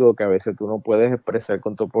algo que a veces tú no puedes expresar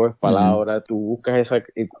con tus propias palabras, tú buscas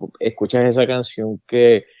escuchas esa canción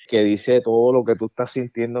que dice todo lo que tú estás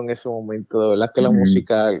sintiendo en ese momento. De verdad que la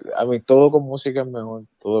música, a mí todo con música es mejor,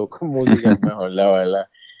 todo con música es mejor, la verdad.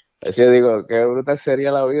 Así yo digo, qué brutal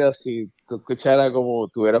sería la vida si tú escucharas como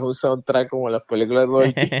tuvieras un soundtrack como en las películas todo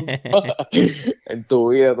el tiempo. En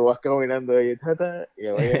tu vida, tú vas caminando ahí, y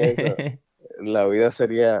oyes eso. La vida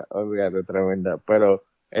sería, olvídate, tremenda. Pero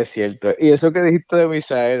es cierto. Y eso que dijiste de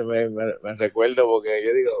Misael, me recuerdo porque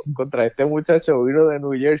yo digo, contra este muchacho vino de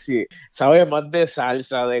New Jersey, sabe más de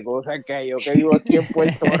salsa, de cosas que yo que vivo aquí en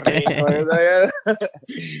Puerto Rico.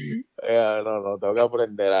 No, tengo que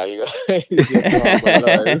aprender algo. Siempre me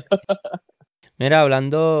acuerdo de eso. Mira,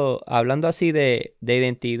 hablando así de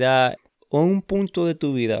identidad, un punto de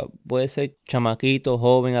tu vida, puede ser chamaquito,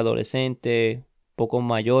 joven, adolescente, poco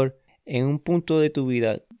mayor, en un punto de tu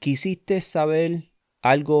vida, quisiste saber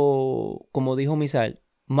algo, como dijo Misael,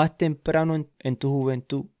 más temprano en tu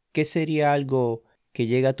juventud, ¿qué sería algo que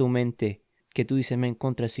llega a tu mente que tú dices, me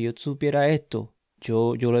encontré, si yo supiera esto,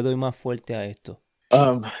 yo le doy más fuerte a esto?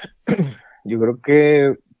 Yo creo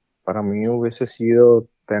que para mí hubiese sido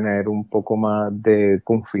tener un poco más de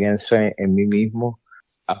confianza en mí mismo,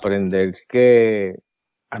 aprender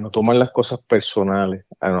a no tomar las cosas personales,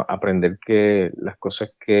 aprender que las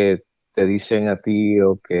cosas que te dicen a ti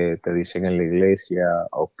o que te dicen en la iglesia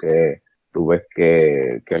o que tú ves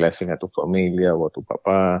que le hacen a tu familia o a tu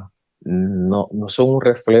papá, no son un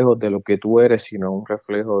reflejo de lo que tú eres, sino un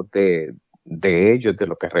reflejo de ellos, de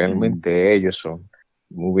lo que realmente ellos son.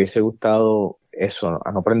 Me hubiese gustado eso, ¿no?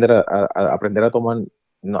 A no aprender a aprender a tomar,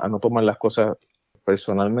 a no tomar las cosas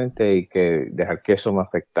personalmente y que dejar que eso me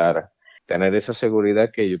afectara. Tener esa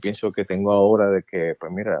seguridad que yo pienso que tengo ahora de que,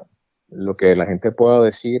 pues mira, lo que la gente pueda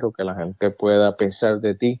decir o que la gente pueda pensar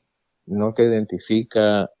de ti no te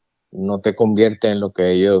identifica, no te convierte en lo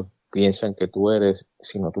que ellos piensan que tú eres,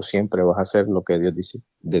 sino tú siempre vas a ser lo que Dios dice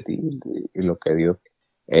de ti y lo que Dios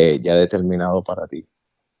ya ha determinado para ti.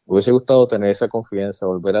 Me hubiese gustado tener esa confianza,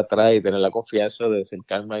 volver atrás y tener la confianza de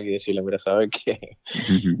acercarme y decirle, mira, sabes que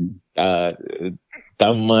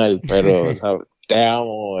estás mal, pero ¿sabes? Te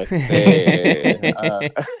amo,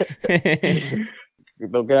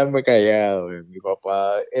 no quedarme callado. Mi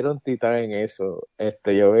papá era un titán en eso.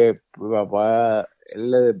 Mi papá,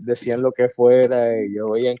 él le decían lo que fuera y yo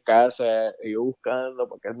voy en casa y yo buscando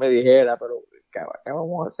porque él me dijera, pero ¿qué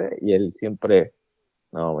vamos a hacer? Y él siempre,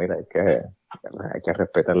 no, mira, es que hay que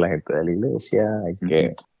respetar a la gente de la iglesia, hay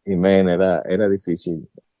que, y men, era difícil.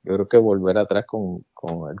 Yo creo que volver atrás con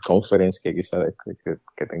el conference que quizás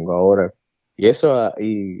que tengo ahora, y eso,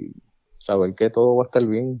 y saber que todo va a estar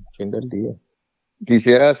bien al fin del día.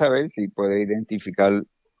 Quisiera saber si puede identificar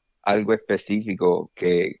algo específico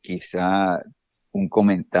que quizá un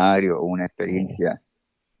comentario o una experiencia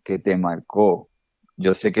que te marcó.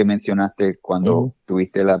 Yo sé que mencionaste cuando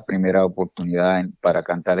tuviste la primera oportunidad para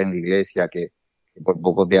cantar en la iglesia, que por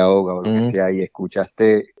poco te ahoga o lo que sea, y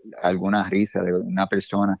escuchaste alguna risa de una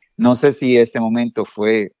persona. No sé si ese momento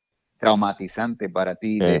fue traumatizante para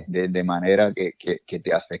ti de manera que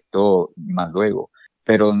te afectó más luego,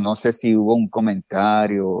 pero no sé si hubo un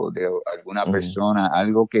comentario de alguna persona,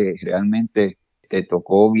 algo que realmente te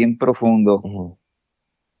tocó bien profundo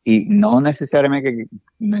y no necesariamente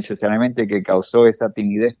que causó esa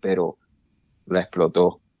timidez, pero la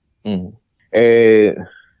explotó. Yo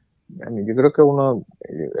creo que uno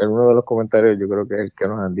de los comentarios, yo creo que es el que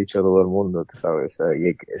nos han dicho todo el mundo, ¿sabes?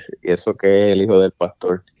 Y eso que es el hijo del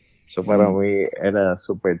pastor. Eso para mí era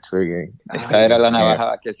súper triggering. Esa era la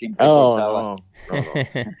navaja que siempre cortaba. No.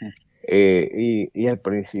 Y al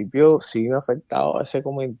principio sí me afectaba ese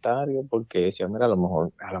comentario porque decía, mira, a lo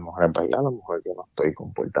mejor es verdad, a lo mejor yo no estoy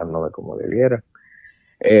comportándome como debiera.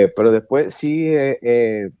 Pero después sí,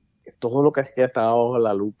 todo lo que hacía estaba bajo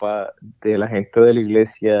la lupa de la gente de la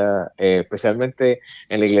iglesia, especialmente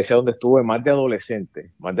en la iglesia donde estuve, más de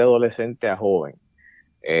adolescente a joven.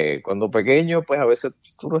 Cuando pequeño, pues a veces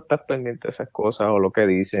tú no estás pendiente de esas cosas o lo que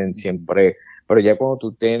dicen siempre, pero ya cuando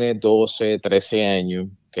tú tienes 12, 13 años,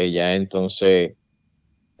 que ya entonces,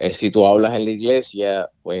 si tú hablas en la iglesia,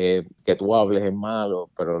 pues que tú hables es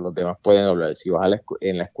malo, pero los demás pueden hablar. Si vas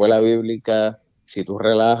en la escuela bíblica, si tú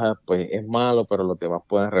relajas, pues es malo, pero los demás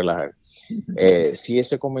pueden relajar. Sí,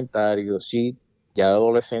 ese comentario, sí, ya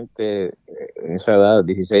adolescente, en esa edad,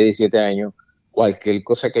 16, 17 años, cualquier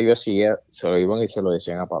cosa que yo hacía, se lo iban y se lo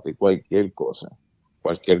decían a papi, cualquier cosa.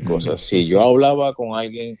 Si yo hablaba con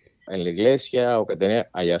alguien en la iglesia o que tenía,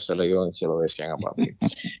 allá se lo iban y se lo decían a papi.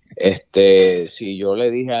 Si yo le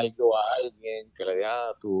dije algo a alguien que le dije,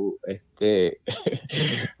 tú,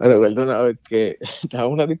 me recuerdo una vez que estaba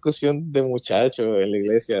una discusión de muchachos en la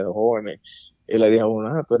iglesia, de jóvenes, y le dije a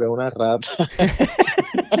uno, tú eres una rata.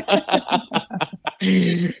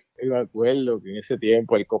 Y me acuerdo que en ese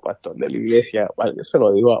tiempo el copastor de la iglesia, yo se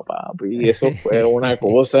lo digo a papi, y eso fue una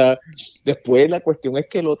cosa. Después la cuestión es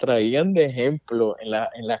que lo traían de ejemplo en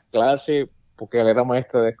las clases, porque él era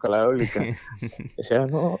maestro de escuela bíblica. Decía,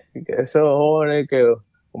 no, que esos jóvenes que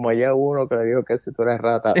como allá uno que le dijo que si tú eres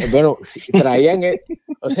rata. Bueno, si traían,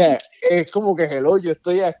 o sea, es como que hello, yo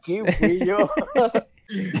estoy aquí, fui yo.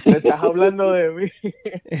 Te estás hablando de mí.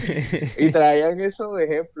 Y traían eso de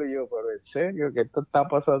ejemplo. Y yo, pero en serio, ¿qué esto está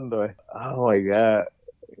pasando? Oh my God.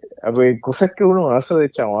 A ver, cosas que uno hace de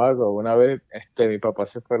chamaco. Una vez mis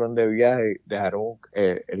papás se fueron de viaje, dejaron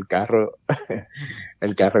el carro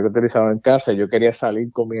que utilizaba en casa. Yo quería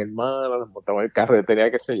salir con mi hermana, nos montamos el carro. Yo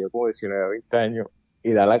tenía, qué sé yo, como 19 20 años.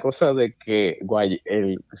 Y da la cosa de que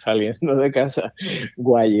saliendo de casa,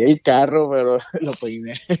 guayé el carro, pero lo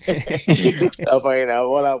peiné. Lo peinaba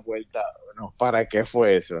por la puerta. No, ¿para qué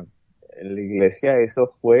fue eso? En la iglesia eso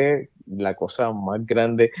fue la cosa más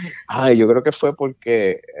grande. Yo creo que fue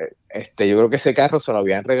porque yo creo que ese carro se lo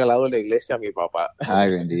habían regalado en la iglesia a mi papá.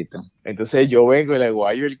 Ay, bendito. Entonces yo vengo y le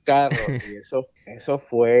guayo el carro y eso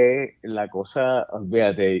fue la cosa,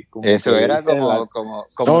 olvídate. Eso era como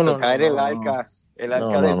tocar el arca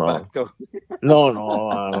del pacto.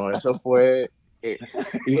 No, eso fue,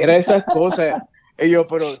 y era esas cosas.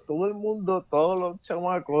 Pero todo el mundo, todos los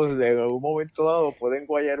chamacos, en algún momento dado pueden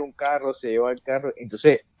guayar un carro, se lleva el carro.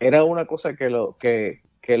 Entonces era una cosa que lo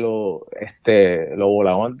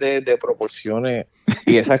volaban de proporciones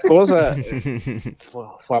y esas cosas.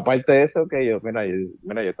 Fue aparte de eso que yo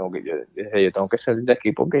tengo que salir de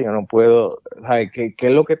aquí porque yo no puedo. ¿Sabes? ¿Qué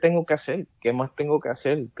es lo que tengo que hacer? ¿Qué más tengo que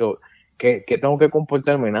hacer? ¿Qué tengo que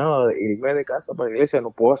comportarme? Nada, irme de casa para la iglesia,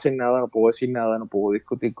 no puedo hacer nada, no puedo decir nada, no puedo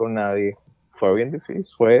discutir con nadie. Fue bien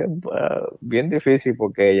difícil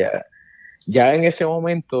porque ya en ese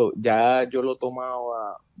momento ya yo lo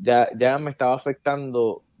tomaba, ya me estaba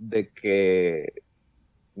afectando de que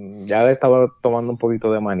ya le estaba tomando un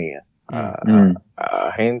poquito de manía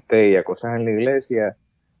a gente y a cosas en la iglesia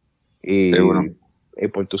y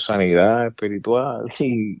por tu sanidad espiritual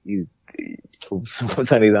y tu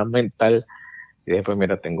sanidad mental. Y después,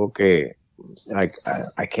 mira, tengo que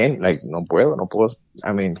I can't, no puedo,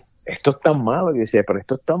 esto es tan malo. Y decía, pero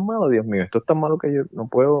esto es tan malo, Dios mío, esto es tan malo que yo no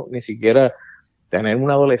puedo ni siquiera tener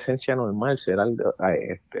una adolescencia normal, ser algo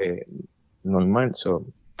normal.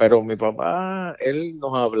 pero mi papá, él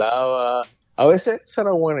nos hablaba, a veces será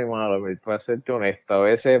bueno y malo, para serte honesto, a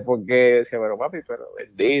veces porque decía, pero papi, pero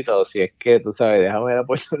bendito, si es que tú sabes, déjame la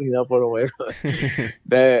oportunidad por lo menos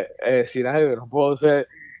de decir, ay, pero no puedo ser.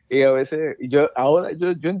 Y a veces, yo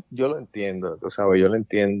lo entiendo, tú sabes, yo lo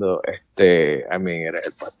entiendo, a mí era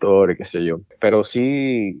el pastor y qué sé yo, pero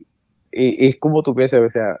sí, y es como tú piensas, o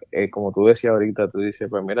sea, como tú decías ahorita, tú dices,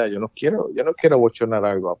 pues mira, yo no quiero bochornar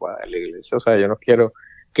algo para la iglesia, o sea, yo no quiero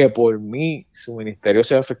que por mí su ministerio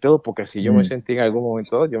sea afectado, porque si yo me sentí en algún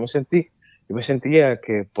momento dado, yo me sentía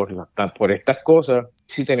que por estas cosas,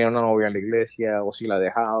 si tenía una novia en la iglesia, o si la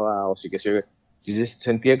dejaba, o si qué sé yo, yo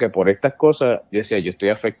sentía que por estas cosas, yo decía, yo estoy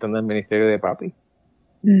afectando el ministerio de papi.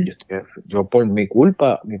 Yo por mi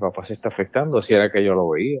culpa, mi papá se está afectando, así era que yo lo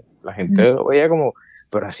veía. La gente lo veía como,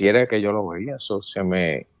 pero así era que yo lo veía. Eso se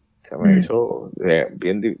me hizo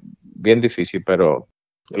bien difícil, pero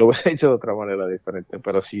yo lo hubiese hecho de otra manera diferente,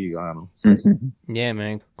 pero sí, bueno. Yeah,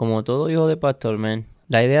 man. Como todo hijo de pastor, man,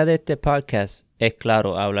 la idea de este podcast es,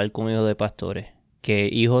 claro, hablar con hijos de pastores. Que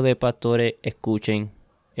hijos de pastores escuchen,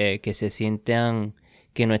 que se sientan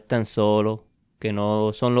que no están solos, que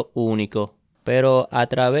no son los únicos. Pero a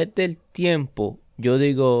través del tiempo, yo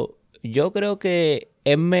creo que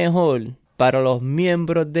es mejor para los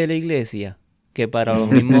miembros de la iglesia que para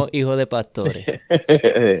los mismos hijos de pastores.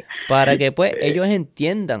 Para que pues ellos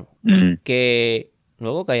entiendan que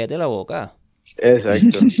luego cállate la boca.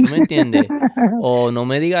 Exacto. ¿Tú me entiendes? O no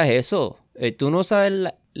me digas eso. Tú no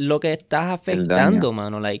sabes lo que estás afectando,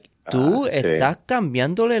 mano. Like, tú estás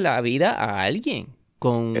cambiándole la vida a alguien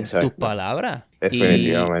con tus palabras.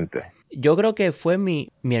 Definitivamente. Y yo creo que fue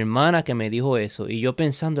mi hermana que me dijo eso. Y yo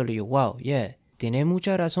pensándole, wow, tiene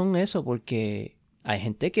mucha razón eso, porque hay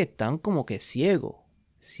gente que están como que ciegos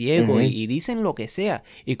y dicen lo que sea.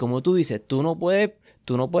 Y como tú dices, tú no puedes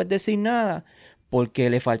decir nada porque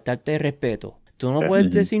le faltaste respeto. Tú no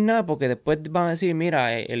puedes decir nada porque después van a decir,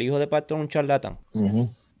 mira, el hijo de pastor es un charlatán.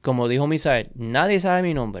 Como dijo Misael, nadie sabe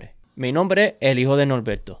mi nombre. Mi nombre es el hijo de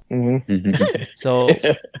Norberto. So,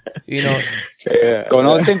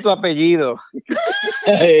 conocen tu apellido.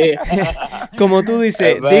 Como tú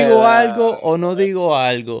dices, ¿digo algo o no digo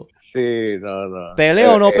algo? Sí, no.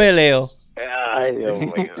 ¿Peleo o no peleo? Ay, Dios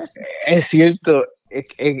mío. Es cierto,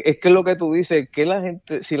 es que lo que tú dices, que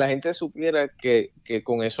si la gente supiera que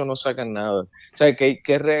con eso no sacan nada, o sea,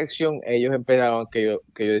 ¿qué reacción ellos esperaban que yo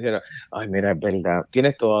dijera? Ay, mira, es verdad,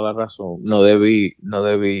 tienes toda la razón, no debí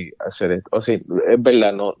hacer esto, o sea, es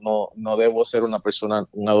verdad, no debo ser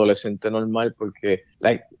un adolescente normal, porque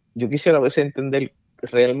yo quisiera a veces entender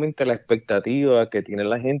realmente la expectativa que tiene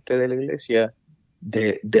la gente de la iglesia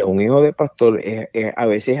de un hijo de pastor. A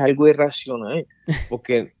veces es algo irracional,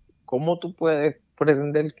 porque ¿cómo tú puedes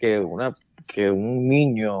pretender que un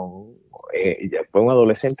niño, después un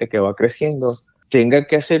adolescente que va creciendo, tenga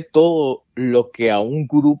que hacer todo lo que a un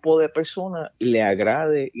grupo de personas le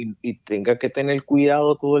agrade y tenga que tener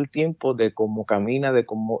cuidado todo el tiempo de cómo camina, de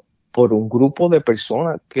cómo, por un grupo de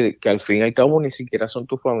personas que al fin y al cabo ni siquiera son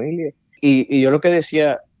tu familia? Y yo lo que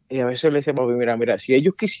decía, y a veces le decía, papi, mira, si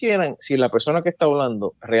ellos quisieran, si la persona que está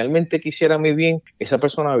hablando realmente quisiera mi bien, esa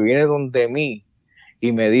persona viene donde mí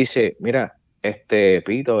y me dice, mira,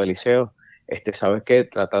 Pito, Eliseo, ¿sabes qué?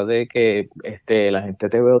 Trata de que la gente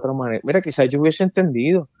te vea de otra manera. Mira, quizás yo hubiese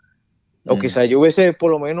entendido, o quizás yo hubiese,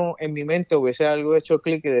 por lo menos en mi mente, hubiese algo hecho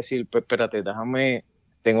clic y decir, pues espérate,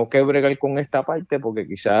 tengo que bregar con esta parte, porque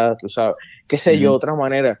quizás, tú sabes, qué sé yo, otra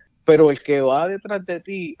manera. Pero el que va detrás de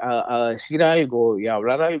ti a decir algo y a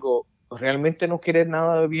hablar algo, realmente no quiere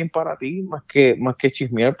nada de bien para ti, más que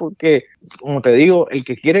chismear, porque, como te digo, el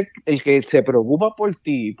que se preocupa por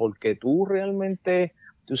ti, porque tú realmente,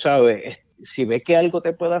 tú sabes, si ve que algo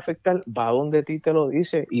te puede afectar, va donde ti te lo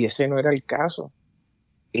dice, y ese no era el caso.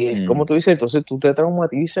 Y es como tú dices, entonces tú te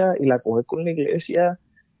traumatizas y la coges con la iglesia,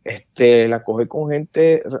 la coges con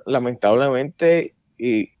gente, lamentablemente,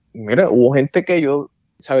 y mira, hubo gente que yo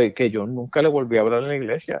nunca le volví a hablar en la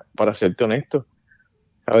iglesia, para serte honesto.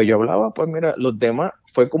 ¿Sabes? Yo hablaba, pues mira, los demás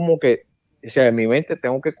fue como que, o sea, en mi mente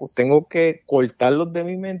tengo que cortarlos de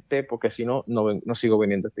mi mente, porque si no sigo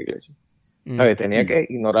viniendo a esta iglesia. ¿Sabes? Tenía que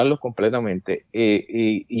ignorarlos completamente.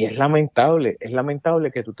 Y es lamentable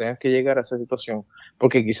que tú tengas que llegar a esa situación,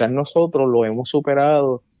 porque quizás nosotros lo hemos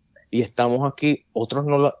superado y estamos aquí, otros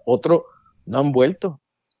no han vuelto.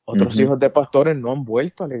 Otros hijos de pastores no han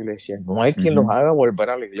vuelto a la iglesia. No hay quien los haga volver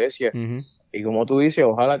a la iglesia. Y como tú dices,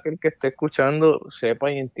 ojalá que el que esté escuchando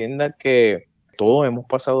sepa y entienda que todos hemos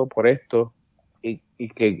pasado por esto y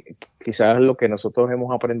que quizás lo que nosotros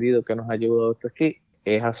hemos aprendido que nos ha ayudado hasta aquí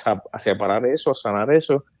es a separar eso, a sanar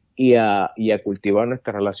eso y a cultivar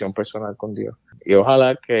nuestra relación personal con Dios. Y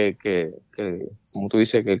ojalá que, como tú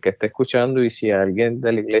dices, que el que esté escuchando, y si alguien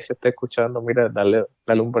de la iglesia está escuchando, mira, dale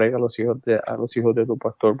un break a los hijos de tu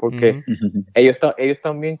pastor, porque ellos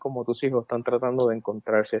también, como tus hijos, están tratando de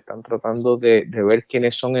encontrarse, están tratando de ver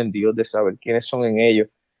quiénes son en Dios, de saber quiénes son en ellos.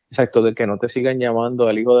 Exacto, de que no te sigan llamando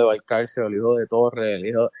el hijo de Valcarcel, el hijo de Torres,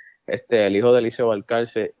 el hijo de Eliseo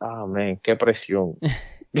Valcarcel. Amén, qué presión.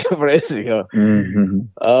 Qué presión.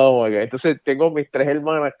 Oh my God. Entonces tengo mis 3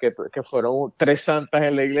 hermanas que fueron 3 santas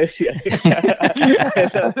en la iglesia.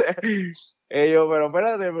 Ellos, pero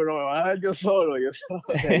espérate, pero me vas a dar yo solo.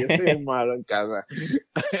 O sea, yo soy el malo en casa.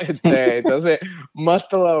 Entonces, más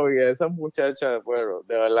todavía, esas muchachas, bueno,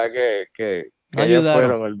 de verdad que ellas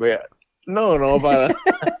fueron olvidadas. No, para.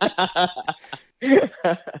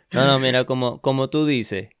 No, mira, como tú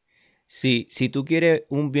dices, si tú quieres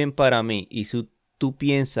un bien para mí y tú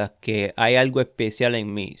piensas que hay algo especial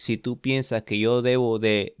en mí, si tú piensas que yo debo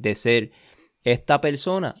de ser esta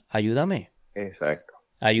persona, ayúdame. Exacto.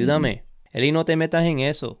 Ayúdame. Eli, no te metas en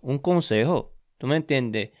eso. Un consejo. ¿Tú me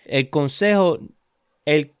entiendes? El consejo,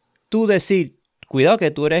 tú decir, cuidado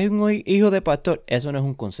que tú eres un hijo de pastor, eso no es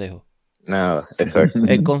un consejo. Nada, exacto.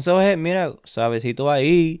 El consejo es, mira, suavecito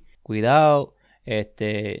ahí, cuidado,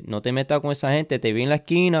 no te metas con esa gente, te vi en la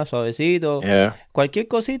esquina, suavecito. Yeah. Cualquier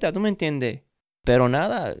cosita, ¿tú me entiendes? Pero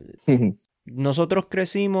nada, nosotros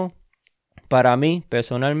crecimos, para mí,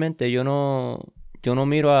 personalmente, yo no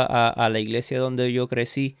miro a la iglesia donde yo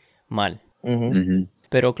crecí mal.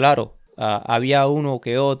 Pero claro, había uno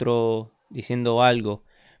que otro diciendo algo,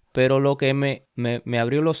 pero lo que me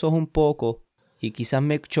abrió los ojos un poco y quizás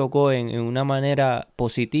me chocó en una manera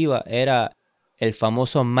positiva era el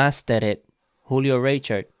famoso Master Julio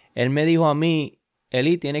Richard. Él me dijo a mí,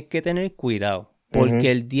 Eli, tienes que tener cuidado, porque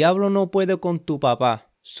el diablo no puede con tu papá.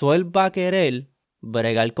 Él va a querer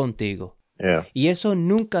bregar contigo. Yeah. Y eso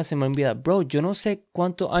nunca se me olvida. Bro, yo no sé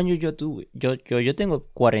cuántos años yo tuve. Yo tengo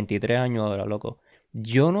 43 años ahora, loco.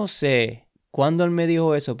 Yo no sé cuándo él me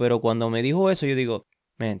dijo eso, pero cuando me dijo eso yo digo,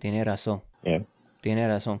 man, tiene razón. Yeah. Tiene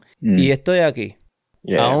razón. Y estoy aquí.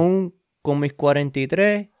 Yeah. Aún con mis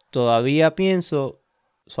 43, todavía pienso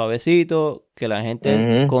suavecito que la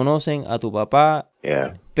gente conocen a tu papá.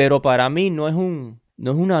 Yeah. Pero para mí no es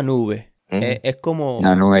una nube. Es como...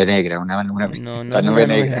 Una nube negra, una nube, no la es nube una nube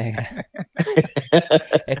negra. negra.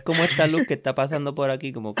 Es como esta luz que está pasando por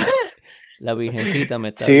aquí, como que la virgencita me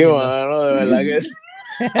está diciendo. Sí, mano, de verdad que sí.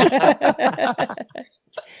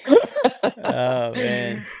 Oh,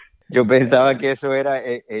 man. Yo pensaba que eso era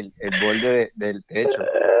el borde del techo.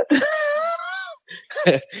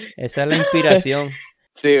 Esa es la inspiración.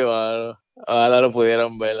 Sí, mano. Ojalá lo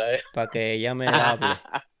pudieran ver. Para que ella me hable.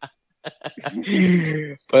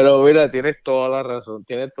 Pero mira, tienes toda la razón.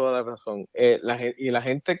 La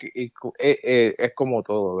gente es como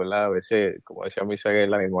todo, ¿verdad? A veces, como decía Misael,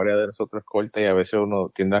 la memoria de nosotros es corta y a veces uno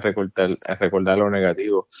tiende a recordar lo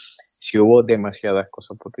negativo. Si hubo demasiadas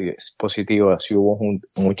cosas positivas, si hubo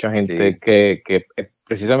mucha gente que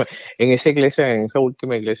precisamente en esa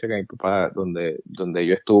última iglesia que mi papá, donde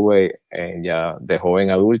yo estuve ya de joven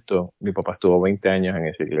adulto, mi papá estuvo 20 años en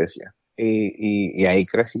esa iglesia. Y ahí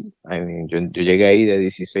crecí. Yo llegué ahí de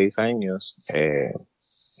 16 años.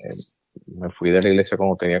 Me fui de la iglesia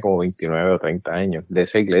cuando tenía como 29 o 30 años. De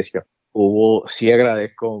esa iglesia sí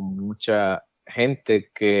agradezco mucha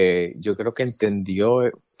gente que yo creo que entendió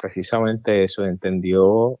precisamente eso,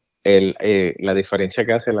 entendió la diferencia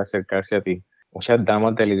que hace el acercarse a ti. Muchas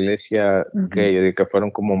damas de la iglesia que yo digo que fueron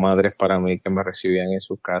como madres para mí, que me recibían en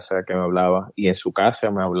su casa, que me hablaban, y en su casa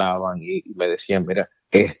me hablaban y me decían, mira,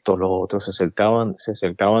 esto, lo otro, se acercaban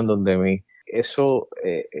donde mí. Eso,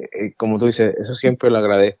 como tú dices, eso siempre lo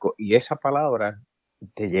agradezco. Y esa palabra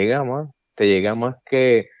te llega más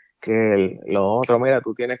que lo otro. Mira,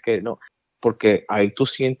 tú tienes que, no, porque ahí tú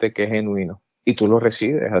sientes que es genuino y tú lo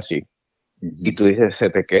recibes así. Y tú dices, se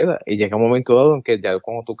te queda. Y llega un momento dado en que ya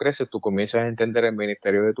cuando tú creces, tú comienzas a entender el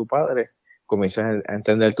ministerio de tu padre, comienzas a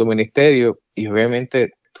entender tu ministerio y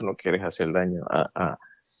obviamente tú no quieres hacer daño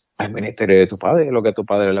al ministerio de tu padre, lo que a tu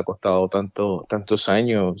padre le ha costado tantos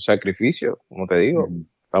años, sacrificio, como te digo.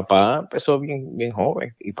 Papá empezó bien, bien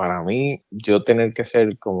joven y para mí yo tener que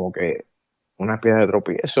ser como que una piedra de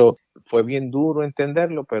tropiezo fue bien duro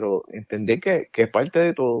entenderlo, pero entendí que es parte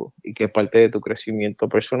de todo y que es parte de tu crecimiento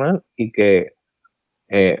personal y que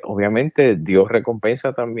obviamente Dios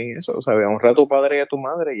recompensa también eso, ¿sabes? Honrar a tu padre y a tu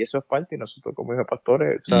madre y eso es parte, y nosotros como hijos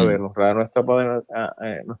pastores, ¿sabes? Honrar a nuestra padre,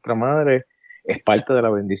 nuestra madre es parte de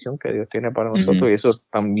la bendición que Dios tiene para nosotros y eso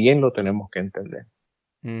también lo tenemos que entender.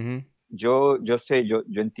 Yo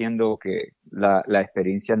entiendo que las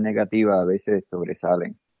experiencias negativas a veces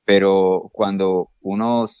sobresalen, pero cuando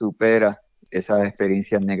uno supera esas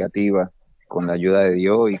experiencias negativas con la ayuda de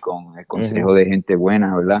Dios y con el consejo de gente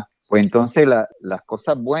buena, ¿verdad? Pues entonces las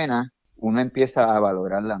cosas buenas uno empieza a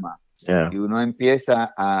valorarlas más. Y uno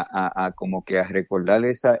empieza a como que a recordar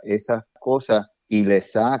esas cosas y le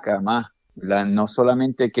saca más. No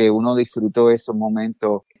solamente que uno disfrutó esos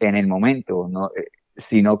momentos en el momento, ¿no?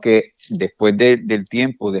 Sino que después del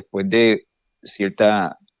tiempo, después de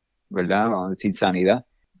cierta, ¿verdad? Vamos a decir sanidad,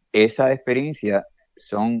 esas experiencias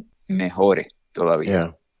son mejores todavía.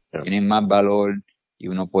 Tienen más valor y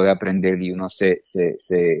uno puede aprender y uno se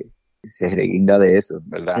reguinda de eso,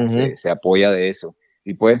 ¿verdad? Se apoya de eso.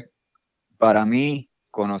 Y pues, para mí,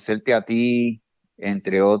 conocerte a ti,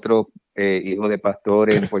 entre otros hijos de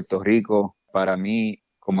pastores en Puerto Rico, para mí,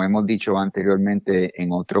 como hemos dicho anteriormente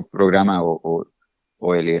en otro programa,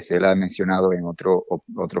 o Eliseo ha mencionado en otros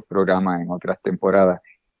programas, en otras temporadas,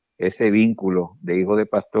 ese vínculo de hijos de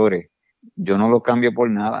pastores, yo no lo cambio por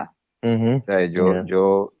nada. O sea,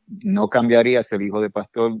 yo no cambiaría ser hijo de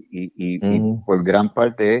pastor y por gran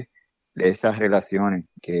parte es de esas relaciones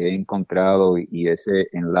que he encontrado y ese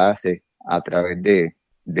enlace a través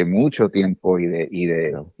de mucho tiempo y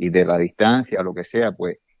de la distancia, lo que sea,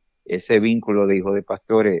 pues ese vínculo de hijo de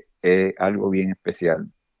pastores es algo bien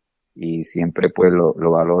especial y siempre pues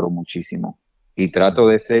lo valoro muchísimo. Y trato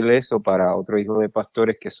de ser eso para otros hijos de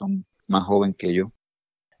pastores que son más jóvenes que yo.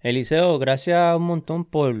 Eliseo, gracias un montón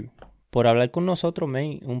por hablar con nosotros,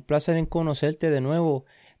 man. Un placer en conocerte de nuevo.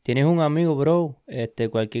 Tienes un amigo, bro.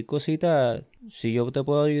 Cualquier cosita, si yo te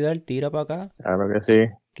puedo ayudar, tira para acá. Claro que sí.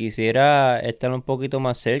 Quisiera estar un poquito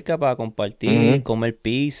más cerca para compartir, comer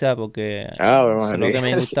pizza, porque eso es lo que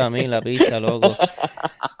me gusta a mí, la pizza, loco.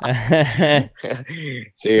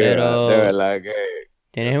 Sí, pero de verdad que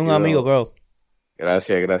tienes un amigo, bro.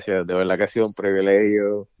 Gracias. De verdad que ha sido un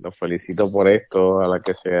privilegio. Los felicito por esto. Ojalá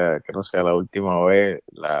que no sea la última vez.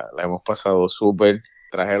 La hemos pasado súper.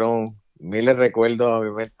 Trajeron miles de recuerdos a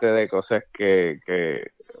mi mente de cosas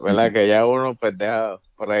 ¿verdad? Que ya uno pues deja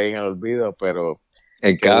por ahí en el olvido, pero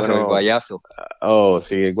el carro, el guayazo. Oh,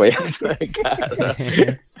 sí, el guayazo del carro.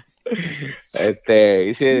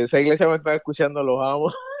 Y si esa iglesia me está escuchando, los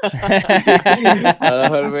amo. No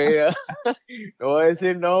los olvido. No voy a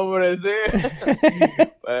decir nombres, sí.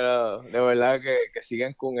 Pero de verdad que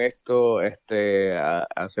sigan con esto.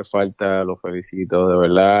 Hace falta, los felicito, de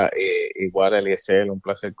verdad. Igual, Eliseo, un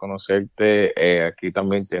placer conocerte. Aquí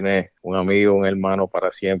también tienes un amigo, un hermano para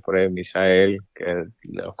siempre, Misael, que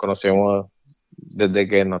los conocemos desde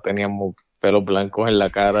que no teníamos pelos blancos en la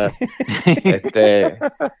cara. De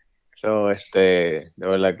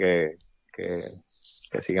verdad que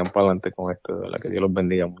sigan para adelante con esto, de verdad que Dios los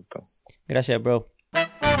bendiga mucho. Gracias, bro.